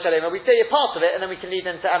Hashem and Moshe Leima, we say a part of it, and then we can lead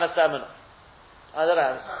into Emes Emunon. I don't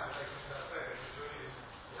know.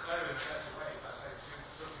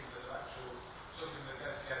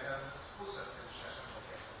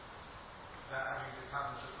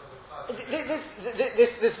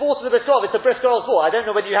 This vote of the Brisker Rov, it's a Brisker Rov's vote. I don't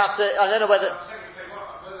know whether you have to. I don't know whether.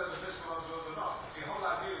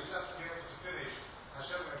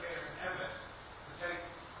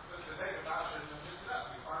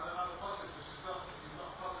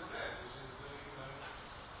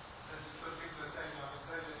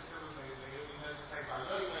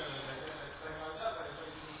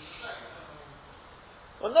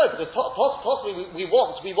 Well, no, because possibly we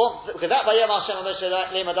want, because that Vayom Hashem Moshe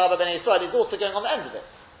Le'ma Daber Ben Yisrael is also going on the end of it.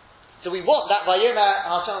 So we want that Vayom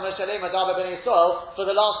Hashem Moshe Le'ma Daber Ben Yisrael for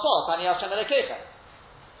the last part, Ani Hashem Elokeichem.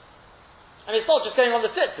 And it's not just going on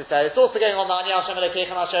the Tzitz there, it's also going on the Ani Hashem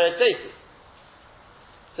Elokeichem Asher Etzeiti.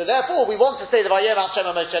 So therefore, we want to say the Vayom Hashem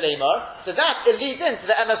Moshe Le'ma, so that it leads into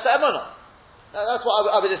the Emes Emunah. That's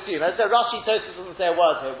what I would assume. So Rashi Tosfos doesn't say a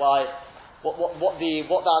word here why, what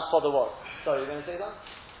that father was. Sorry, you're going to say that?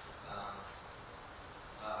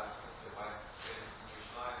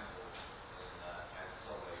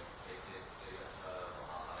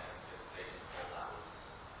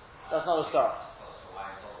 That's not a start.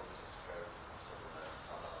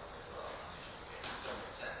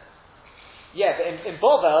 Yeah, but in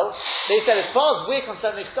Bovel, they said as far as we're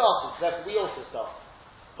concerned, they started, so therefore we also start.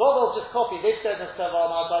 Bovel just copied, they've said Netzava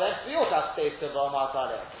Martalem, we also have to say Netzava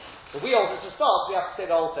Martalem. But we also, to start, we have to say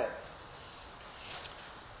the whole thing.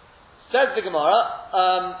 Says the Gemara,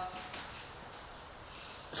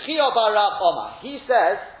 Chia bar Rav Omar, he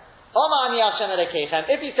says, Omar Ani Hashem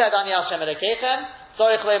Elokeichem, if he said Ani Hashem Elokeichem,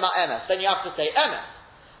 Tzorich Le'ma Emes, then you have to say Emes.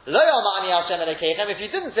 Lo Omar Ani Hashem Elokeichem, if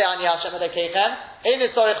you didn't say Ani Hashem Elokeichem, Ein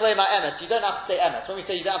Tzorich Le'ma Emes, you don't have to say Emes. When we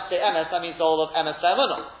say you don't have to say Emes, that means the whole of Emes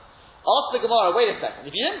Le'emunah. Ask the Gemara, wait a second,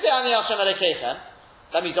 if you didn't say Ani Hashem Elokeichem,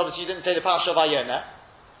 that means obviously you didn't say the Parasha of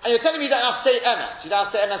Vayomah, and you're telling me you don't have to say Emes, you don't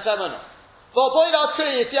have to say Emes Le'emunah. But point out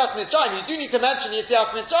clearly Yetzias Mitzrayim, you do need to mention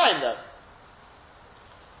Yetzias Mitzrayim though.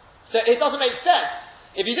 So it doesn't make sense.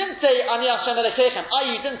 If you didn't say Ani Hashem Elokeichem,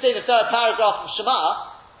 i.e. you didn't say the third paragraph of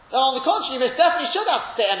Shema, then on the contrary, you most definitely should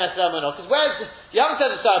have to say Emes Le'emunah, because you haven't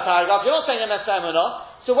said the third paragraph, you're not saying Emes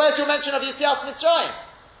Le'emunah, so where's your mention of Yetzias Mitzrayim?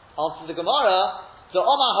 Answer the Gemara, the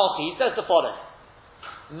Omar Hochi says the following.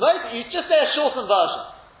 You just say a shortened version.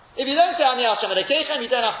 If you don't say Ani Hashem Elokeichem,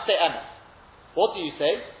 you don't have to say Emes. What do you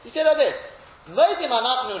say? You say like this.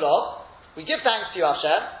 We give thanks to you,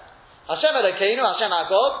 Hashem. Hashem Elokeinu, Hashem our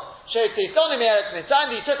God. She'tzisonim Eretz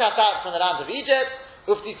Mitzrayim, you took us out from the land of Egypt.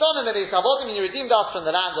 Uftisonim Eretz Avodim, you redeemed us from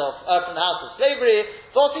the land from the house of slavery.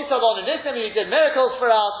 V'otisavon Nisim, you did miracles for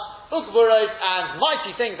us. Ukvuros, and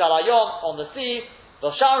mighty things al Hayom on the sea.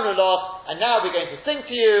 V'sharnu loch, and now we're going to sing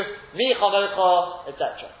to you. Mi chavelcha,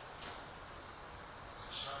 etc.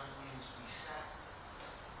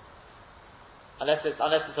 Unless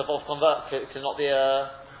it's above convert, cannot be a.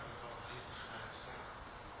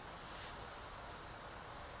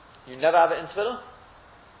 You never have it in Tefillah?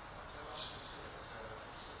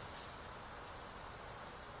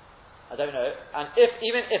 I don't know. And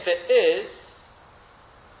even if it is,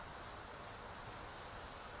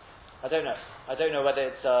 I don't know. I don't know whether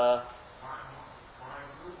it's.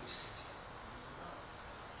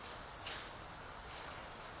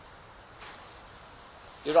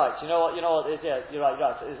 You're right. You know what? Yeah, you're right.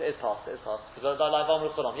 It's past. Because like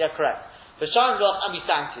Vamru Chulam. Yeah, correct. But Sharon Bloch and we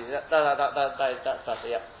sang to you. That's better.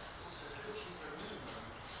 Yeah.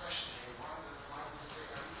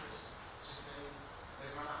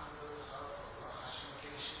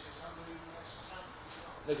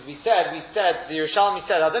 Because we said the Yerushalmi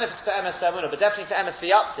said, I don't know if it's for Emes Emunah, but definitely for Emes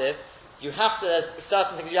V'Yaptiv, you have to, there's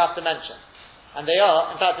certain things you have to mention. And they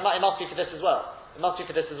are, in fact, it must be for this as well. Because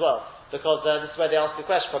this is where they ask the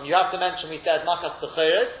question from. You have to mention, we said, Makas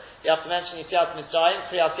B'Choros, you have to mention Yetzias Mitzrayim,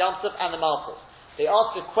 Kriyas Yamsuf, and the Malchus. They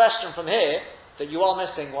ask a question from here that you are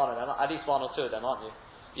missing one of them, at least one or two of them, aren't you?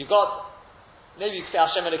 You've got, maybe you could say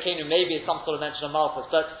Hashem Elokeinu, maybe it's some sort of mention of Malchus,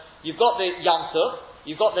 but you've got the Yamsuf,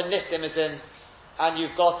 you've got the Nisim as in, and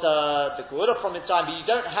you've got the Geula from Mitzrayim, but you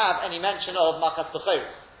don't have any mention of Makas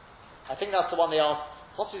B'Choros. I think that's the one they ask,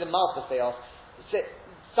 possibly the Malchus they ask.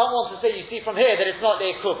 Someone to say, you see from here that it's not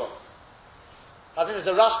the Ekuvah. I think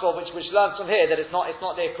there's a Rashba which learns from here that it's not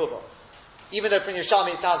the Ekuvah. Even though from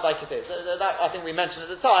Yerushalmi it sounds like it is. That I think we mentioned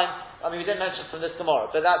at the time. I mean, we didn't mention it from this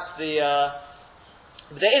tomorrow, but that's the.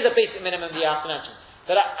 There is a basic minimum that you have to mention.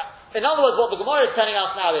 But in other words, what the Gemara is telling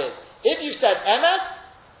us now is, if you said Emes,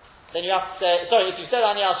 then you have to say. Sorry, if you said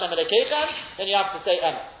Ani Hashem Elokeichem, then you have to say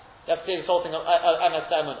Emes. You have to say the whole thing of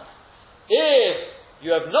Emes Emunah. If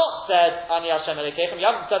you have not said Ani Hashem Elokeichem, you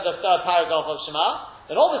haven't said the third paragraph of Shema,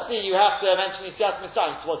 then obviously you have to mention Yetzias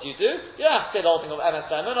Mitzrayim. So what do? You don't have to say the whole thing of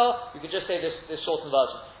Emes Emunah, you can just say this shortened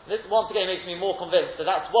version. And this once again makes me more convinced that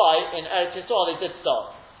that's why in Eretz Yisrael they did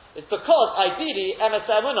start. It's because ideally Emes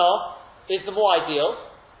Emunah is the more ideal,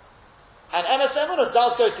 and Emes Emunah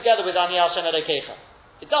does go together with Ani Hashem Elokeichem.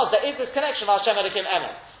 It does, there is this connection of Hashem Elokeichem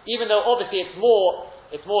Emes. Even though obviously it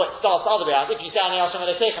starts the other way around. If you say Ani Hashem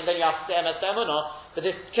Elokeichem, then you have to say Emes Emunah, but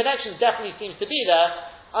this connection definitely seems to be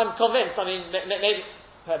there. I'm convinced, maybe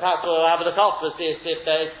perhaps we'll have a look afterwards, see if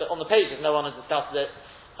it's on the pages, no one has discussed it.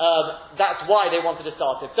 that's why they wanted to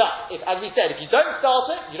start it. But, as we said, if you don't start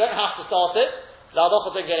it, you don't have to start it. La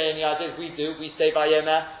halacha don't get any ideas. We do. We say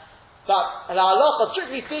Vayomer. But la halacha,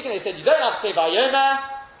 strictly speaking, they said you don't have to say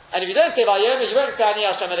Vayomer. And if you don't say Vayomer, you won't say Ani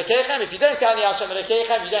Hashem Elokeichem. If you don't say Ani Hashem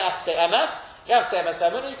Elokeichem, you don't have to say Emes. You have to say Emes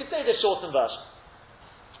Emun, and you can say the shortened version.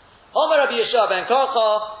 Omer Rabbi Yeshua ben Karcha,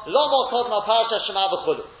 Lomo Kodma Parsha Shema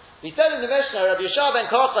V'Chulu. We said in the Mishnah, Rabbi Yeshua ben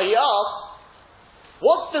Karcha, he asked,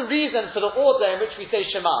 what's the reason for the order in which we say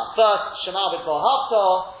Shema? First, Shema B'Kol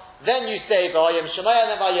Haftor, then you say Vayom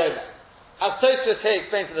Shemaya, and then Vayomer. As Tosfos here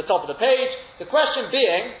explains at the top of the page, the question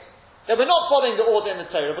being that we're not following the order in the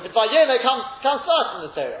Torah, because Vayomer comes first in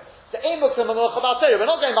the Torah. So we're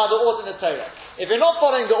not going by the order in the Torah. If you're not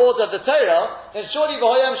following the order of the Torah, then surely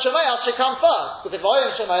Vayom Shemaya should come first, because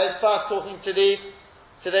Vayom Shemaya is first talking to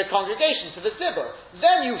the congregation, to the tzibur.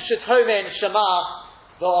 Then you should home in Shema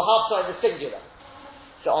B'Kol Haftor in the singular.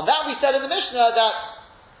 So on that we said in the Mishnah that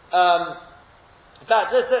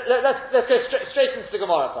let's go straight into the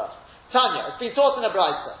Gemara first. Tanya, it's been taught in a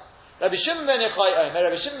Braisa. Rabbi Shimon ben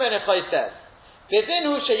Yochai says,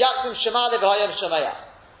 "B'dinu sheyakdim Shema leVayom Shemaya."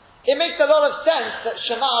 It makes a lot of sense that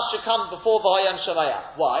Shema should come before Vayom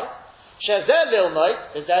Shemaya. Why? Shezer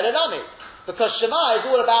lilmod, shezer lelamid. Because Shema is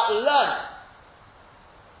all about learning,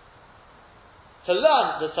 to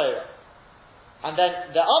learn the Torah. And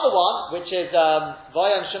then the other one, which is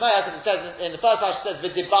Vayom Shemaya, because it says in the first verse, it says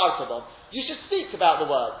V'dibarta bon. You should speak about the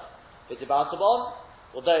words. V'dibarta bon,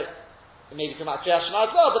 although it may be talking about Kriyas Shema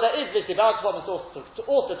as well, but there is V'dibarta bon, it's also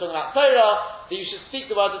talking about Torah, that you should speak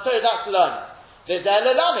the words of Torah, that's learning. V'zer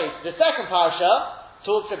lelamid, the second parasha,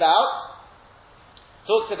 talks about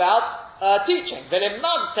teaching.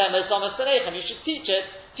 V'limad temes on a you should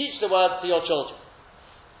teach the words to your children.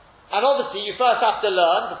 And obviously, you first have to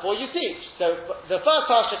learn before you teach. So the first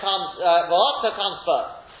parasha comes, V'hafta comes first.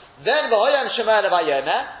 Then V'hoyam Shemaya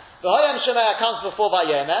Vayomer. V'hoyam Shemaya comes before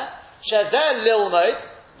Vayomer. Shezer lilmod.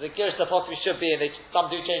 The Girsa possibly should be, and some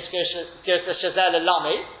do change Girsa Shezer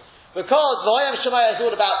lilami. Because V'hoyam Shemaya is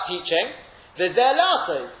all about teaching. V'zer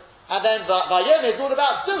lasos. And then Vayomer is all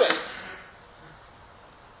about doing.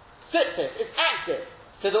 Sitzit. It's active.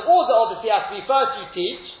 So the order obviously has to be first you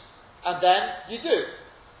teach, and then you do.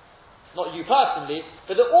 Not you personally,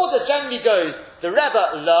 but the order generally goes, the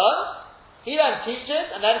Rebbe learns, he then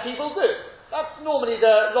teaches, and then people do. That's normally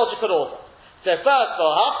the logical order. So first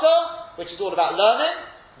V'hafta, which is all about learning,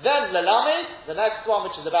 then Lelamid, the next one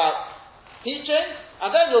which is about teaching,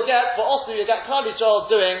 and then you'll get Klal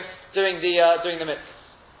Yisrael doing the mitzvahs.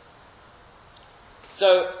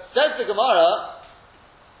 So, says the Gemara,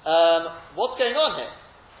 what's going on here?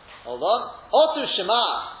 Hold on. Otu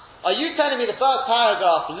Shema. Are you telling me the first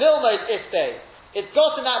paragraph, Lilmod Iftei, it's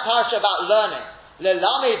got in that parasha about learning,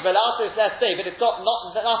 Lelamid Velasos Estei, but it's got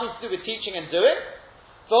nothing to do with teaching and doing?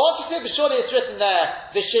 So obviously, surely it's written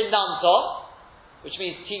there, Vishinantom, which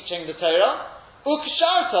means teaching the Torah,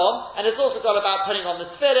 Ukshartom, and it's also got about putting on the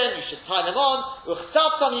tefillin, you should tie them on,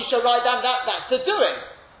 Uchsavtom, you should write down that's the doing.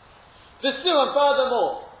 V'su, and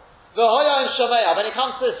furthermore, V'hoya and Shomea, when it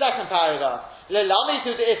comes to the second paragraph, Lelamid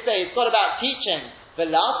Iftei, it's got about teaching, the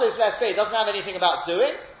last is let's say, it doesn't have anything about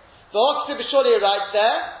doing. The Oxford surely writes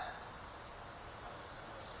there.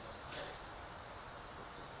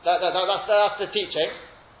 That's the teaching.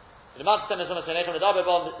 What does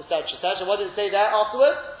it say there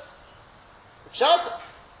afterwards?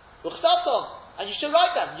 And you should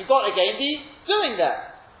write them. You've got again the doing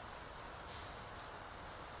there.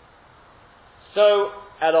 So,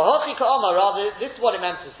 rather, this is what it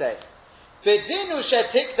meant to say. B'dinu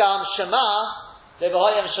shetikdam shema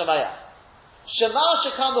V'hoyam Shemaya. Shema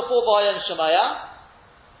should come before V'hoyam Shemaya.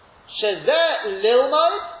 Shezer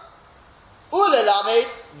lilmod ulelamid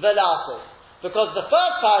v'lasos. Because the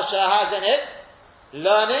first parasha has in it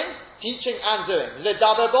learning, teaching, and doing.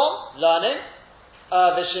 Ledaber bon, learning.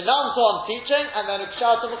 V'shinantom, teaching, and then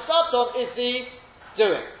ukshatom ukshatom is the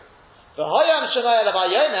doing. V'hoyam Shemaya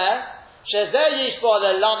levayomer shezer yishbo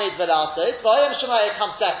lelamid v'lasos. V'hoyam Shemaya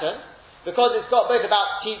comes second because it's got both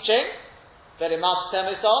about teaching. Very much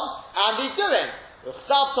temisom, and the doing.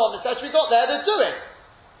 Uchsavtom, etc. We got there the doing.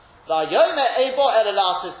 Vayomer ebo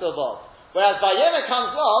elelasis silvod. Whereas Vayomer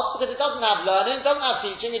comes last because it doesn't have learning, doesn't have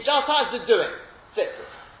teaching, it just has the doing. Sits.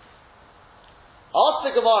 Ask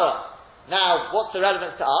the Gemara. Now, what's the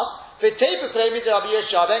relevance to us?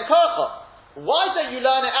 Why don't you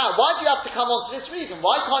learn it out? Why do you have to come on to this reason?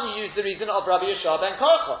 Why can't you use the reason of Rabbi Yeshua ben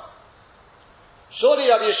Karcha? Surely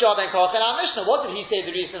Rabbi Yeshua ben Karcha in our Mishnah, what did he say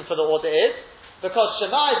the reason for the order is? Because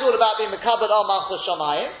Shema is all about being Mekabel al Malchus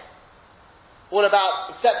Shamayim, all about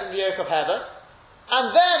accepting the yoke of heaven, and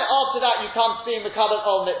then after that you come to being Mekabel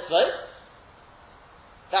al Mitzvot,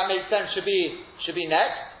 that makes sense, should be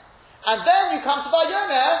next. And then you come to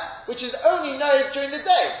Vayomer, which is only known during the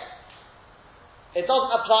day. It doesn't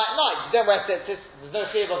apply at night. You don't wear tzitzis, there's no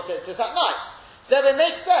chiyuv on tzitzis at night. So it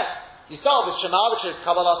makes sense. You start with Shema, which is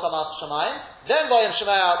Kabbalah Samat Shemayim, then Vayim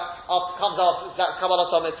Shema comes after that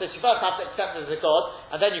Kabbalah Samat Mitzvah. You first have to accept it as a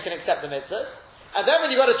God, and then you can accept the mitzvah. And then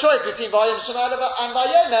when you've got a choice between Vayim Shema and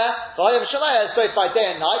Vayomer, Vayim Shema is both by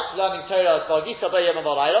day and night, learning Torah, Vagisa Bayim and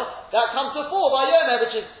Valaylo. That comes before Vayomer,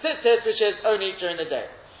 which is Tzitzis, which is only during the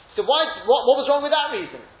day. So what was wrong with that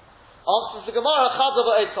reason? Answers the Gemara, Chazal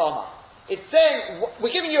V'Eid Kama. It's saying,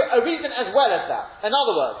 we're giving you a reason as well as that. In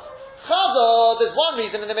other words, Chazal, there's one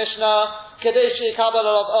reason in the Mishnah, Kadeshi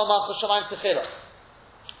Kabbalah of Omach Shamayim Techila.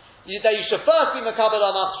 That you should first be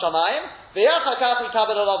Makabbalah Omach Shamayim, V'yachakach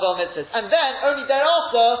Kabbalah of El Mitzvahs, and then, only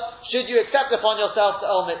thereafter, should you accept upon yourself the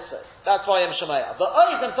El Mitzvahs. That's why Yom Shemaya. But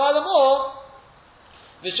even furthermore,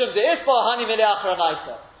 Mishum De'ispa Hani Miliachra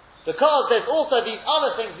Naisa. Because there's also these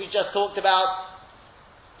other things we just talked about,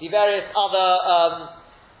 the various other,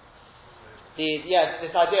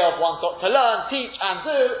 this idea of one's got to learn, teach, and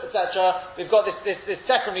do, etc. We've got this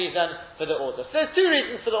second reason for the order. So there's two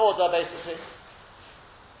reasons for the order, basically.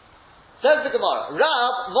 Says the Gemara,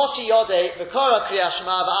 Rav, Moshi Yodeh, V'kora Kriyas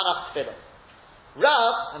Shema, V'anach Tefillah.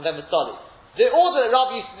 Rav, and then V'tzali. The order that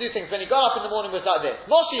Rav used to do things when he got up in the morning was like this.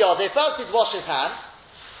 Moshi Yodeh, first he'd wash his hands,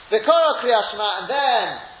 V'kora Kriyas Shema, and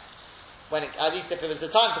then, at least if it was the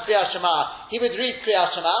time for Kriyas Shema, he would read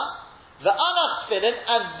Kriyas Shema, the Anach Tefillin,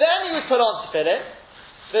 and then he would put on Tefillin,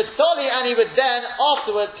 the Tzoli, and he would then,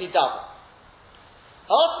 afterwards, he daven.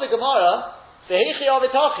 Ask the Gemara,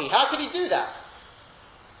 how could he do that?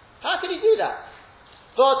 How could he do that?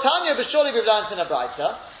 For Tanya, surely we've learned in a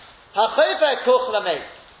Braita, Ha'chofer kuch lameis.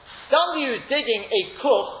 Somebody who's digging a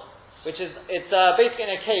kuch, which is, it's basically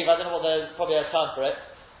in a cave, I don't know what there's probably a term for it.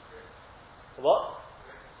 What?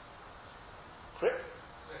 Crypt?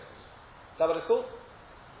 Is that what it's called?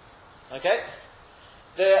 Okay?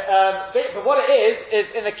 But what it is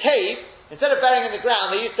in the cave, instead of burying in the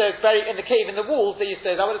ground, they used to bury in the cave, in the walls, they used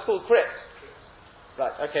to, is that what it's called? Crypt.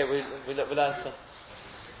 Right, okay, we learned some.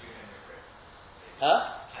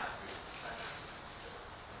 Huh?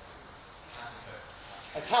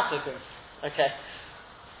 A catacomb. Okay.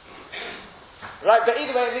 Right, but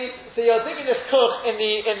either way, so you're digging this kuch in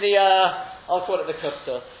the I'll call it the kuch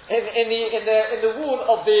still. In the wall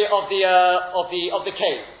of the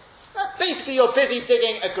cave. Basically, you're busy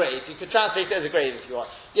digging a grave. You could translate it as a grave if you want.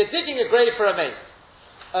 You're digging a grave for a mate.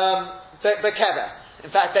 Bekeva.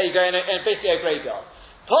 In fact, there you go, in basically a graveyard.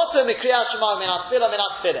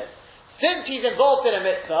 Since he's involved in a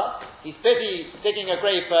mitzvah, he's busy digging a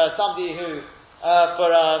grave for somebody who,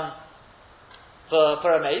 for a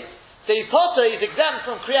mate. So he's exempt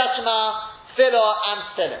from Kriyat Shema, Tefillah, and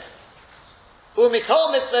Tefillah.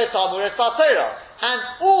 Umikol mitzvahs amuris b'Torah, and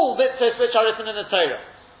all mitzvahs which are written in the Torah.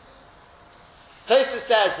 Tosfos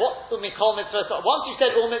says, what umikol mitzvahs? Once you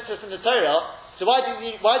said all mitzvahs in the Torah, so why did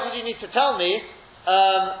you need to tell me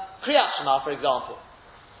Kriyat Shema, for example?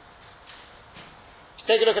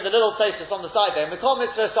 Take a look at the little Tosfos on the side there. Mikol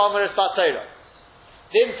mitzvahs amuris b'Torah.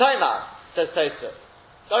 Dim Tomar, says Tosfos,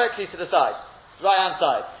 directly to the side, right hand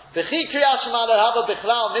side. B'chi Kriyat Shema lehava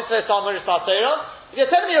b'chlal mitzvahs amuris b'Torah. If you're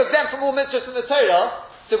telling me you're exempt from all mitzvahs in the Torah,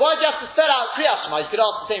 so why do you have to spell out Kriyat Shema? You could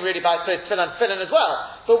ask the same really about Tefillin as well.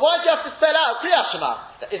 But why do you have to spell out Kriyat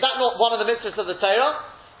Shema? Is that not one of the mitzvahs of the Torah?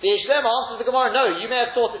 The Yishlema answers the Gemara, no, you may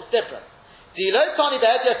have thought it's different. Because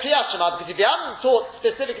if you haven't taught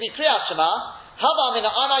specifically Kriyat Shema, Hava min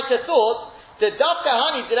ha'anaita thought, the Dafka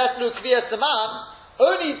Hani Diletlu Kviyat Saman,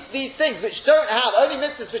 only these things which don't have, only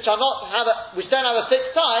mitzvahs which don't have a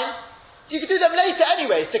fixed time, you can do them later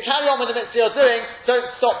anyway, to carry on with the mitzvah you're doing, don't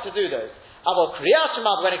stop to do those. But Kriyat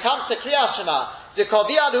Shema, when it comes to Kriyat Shema, the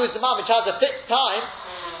Koviyah Zaman, which has a fixed time,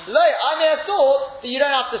 I may have thought that you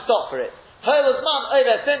don't have to stop for it. Over,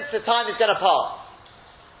 since the time is going to pass.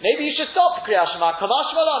 Maybe you should stop for Kriyat Shema.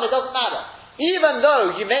 Kamash Malon, it doesn't matter. Even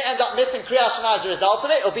though you may end up missing Kriyat Shema as a result of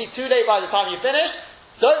it, it'll be too late by the time you finish,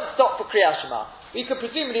 don't stop for Kriyat Shema. We could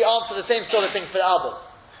presumably answer the same sort of thing for the others.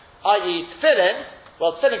 I.e., Tefillin.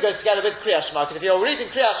 Well, tefillin goes together with Kriyat Shema, because if you're reading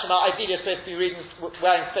Kriyat Shema, ideally you're supposed to be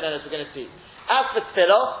wearing tefillin, as we're going to see. As for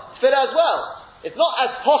tefillah as well. It's not as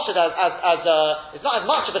posh it's not as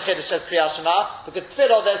much of a chiddush as Kriyat Shema, because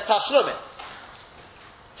tefillah there's tashlumim.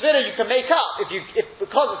 Tefillah you can make up, because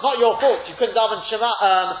it's not your fault, you couldn't daven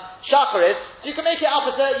shacharis, so you can make it up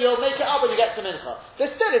you'll make it up when you get to mincha. So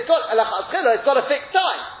still, it's got a fixed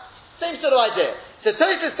time. Same sort of idea. So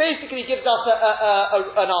Tosfos basically gives us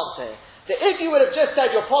an answer here. That if you would have just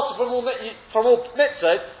said you're possible from all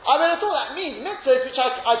mitzvahs, I would have thought that means mitzvahs which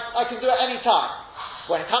I can do at any time.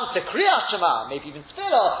 when it comes to Kriyas Shema, maybe even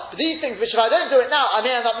Tefillah, but these things which if I don't do it now, I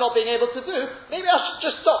may end up not being able to do, maybe I should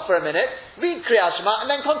just stop for a minute, read Kriyas Shema,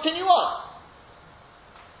 and then continue on.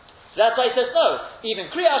 So that's why he says, no,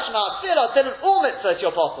 even Kriyas Shema, Tefillah, Tefillah, all mitzvahs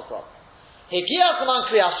you're possible from. Higiyah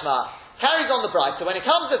Zaman Kriyas Shema, carries on the bright, so when it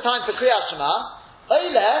comes to time for Kriyas Shema,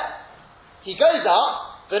 Oileh, he goes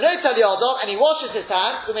up, V'notel yodov, and he washes his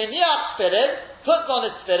hands, Umeniach Tefillin, puts on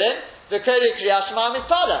his Tefillin, V'kori Kriyas Shema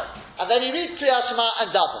Mitzvah, and then he reads Kriyas Shema and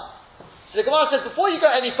doesn't. So the Gemara says, before you go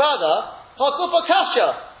any further, Hakufa Kasha,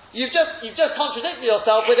 you've just contradicted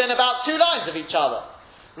yourself within about 2 lines of each other.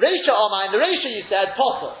 Reisha Omai, in the Reisha you said,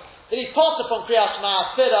 Potter, that he's Potter from Kriyas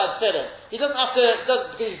Shema, Tefillah and Tefillin. He doesn't have to, because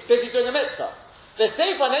he's busy doing a mitzvah. The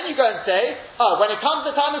safe one, then you go and say, oh, when it comes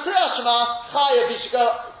to the time of Kriyas Shema, Chayav, he should go,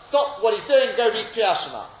 stop what he's doing, go read Kriyas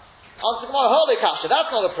Shema. Answer Gemara, Holy Kasha,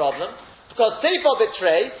 that's not a problem, because Sefer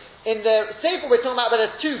B'Trei, in the Sefer we're talking about where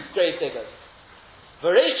there's 2 grave diggers.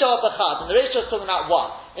 V'reisha B'chad, and the Reisha is talking about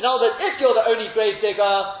 1. In other words, if you're the only grave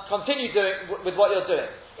digger, continue doing with what you're doing.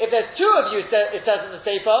 If there's 2 of you, it says in the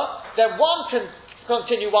Sefer, then one can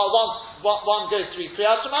continue while one goes to read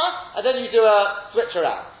Kriyas Shema, and then you do a switch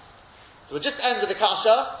around. So we'll just end with the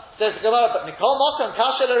Kasha. Says the Gemara, but Mikol Mokom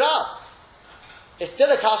Kasha L'Rav. It's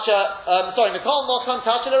still a Kasha, Mikol Mokom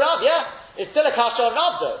Kasha L'Rav, yeah. It's still a Kasha on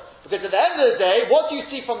Rav though. Because at the end of the day, what do you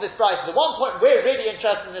see from this price? The one point we're really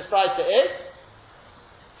interested in this price is,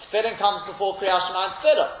 Tefillin comes before Kriyas Shema and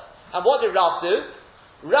Tefillah. And what did Rav do?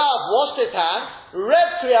 Rav washed his hands, read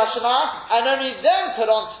Kriyas Shema, and only then put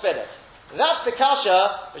on Tefillin. That's the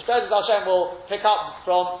Kasha, which Bezos Hashem will pick up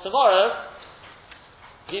from tomorrow,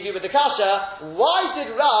 leave you with the Kasha. Why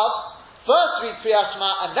did Rav first read Kriyas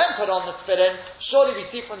Shema and then put on the Tefillin? Surely we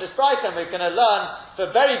see from this price, and we're going to learn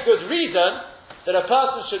for very good reason that a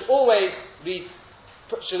person should always at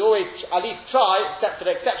least try, except for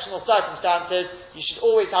the exceptional circumstances, you should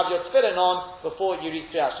always have your Tefillin on before you read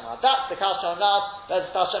Kriyas Shema. That's the Kasha on Rav.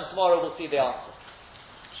 Bezos Hashem tomorrow we'll see the answer.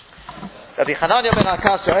 Rabbi Hanania ben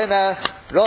Akash Omer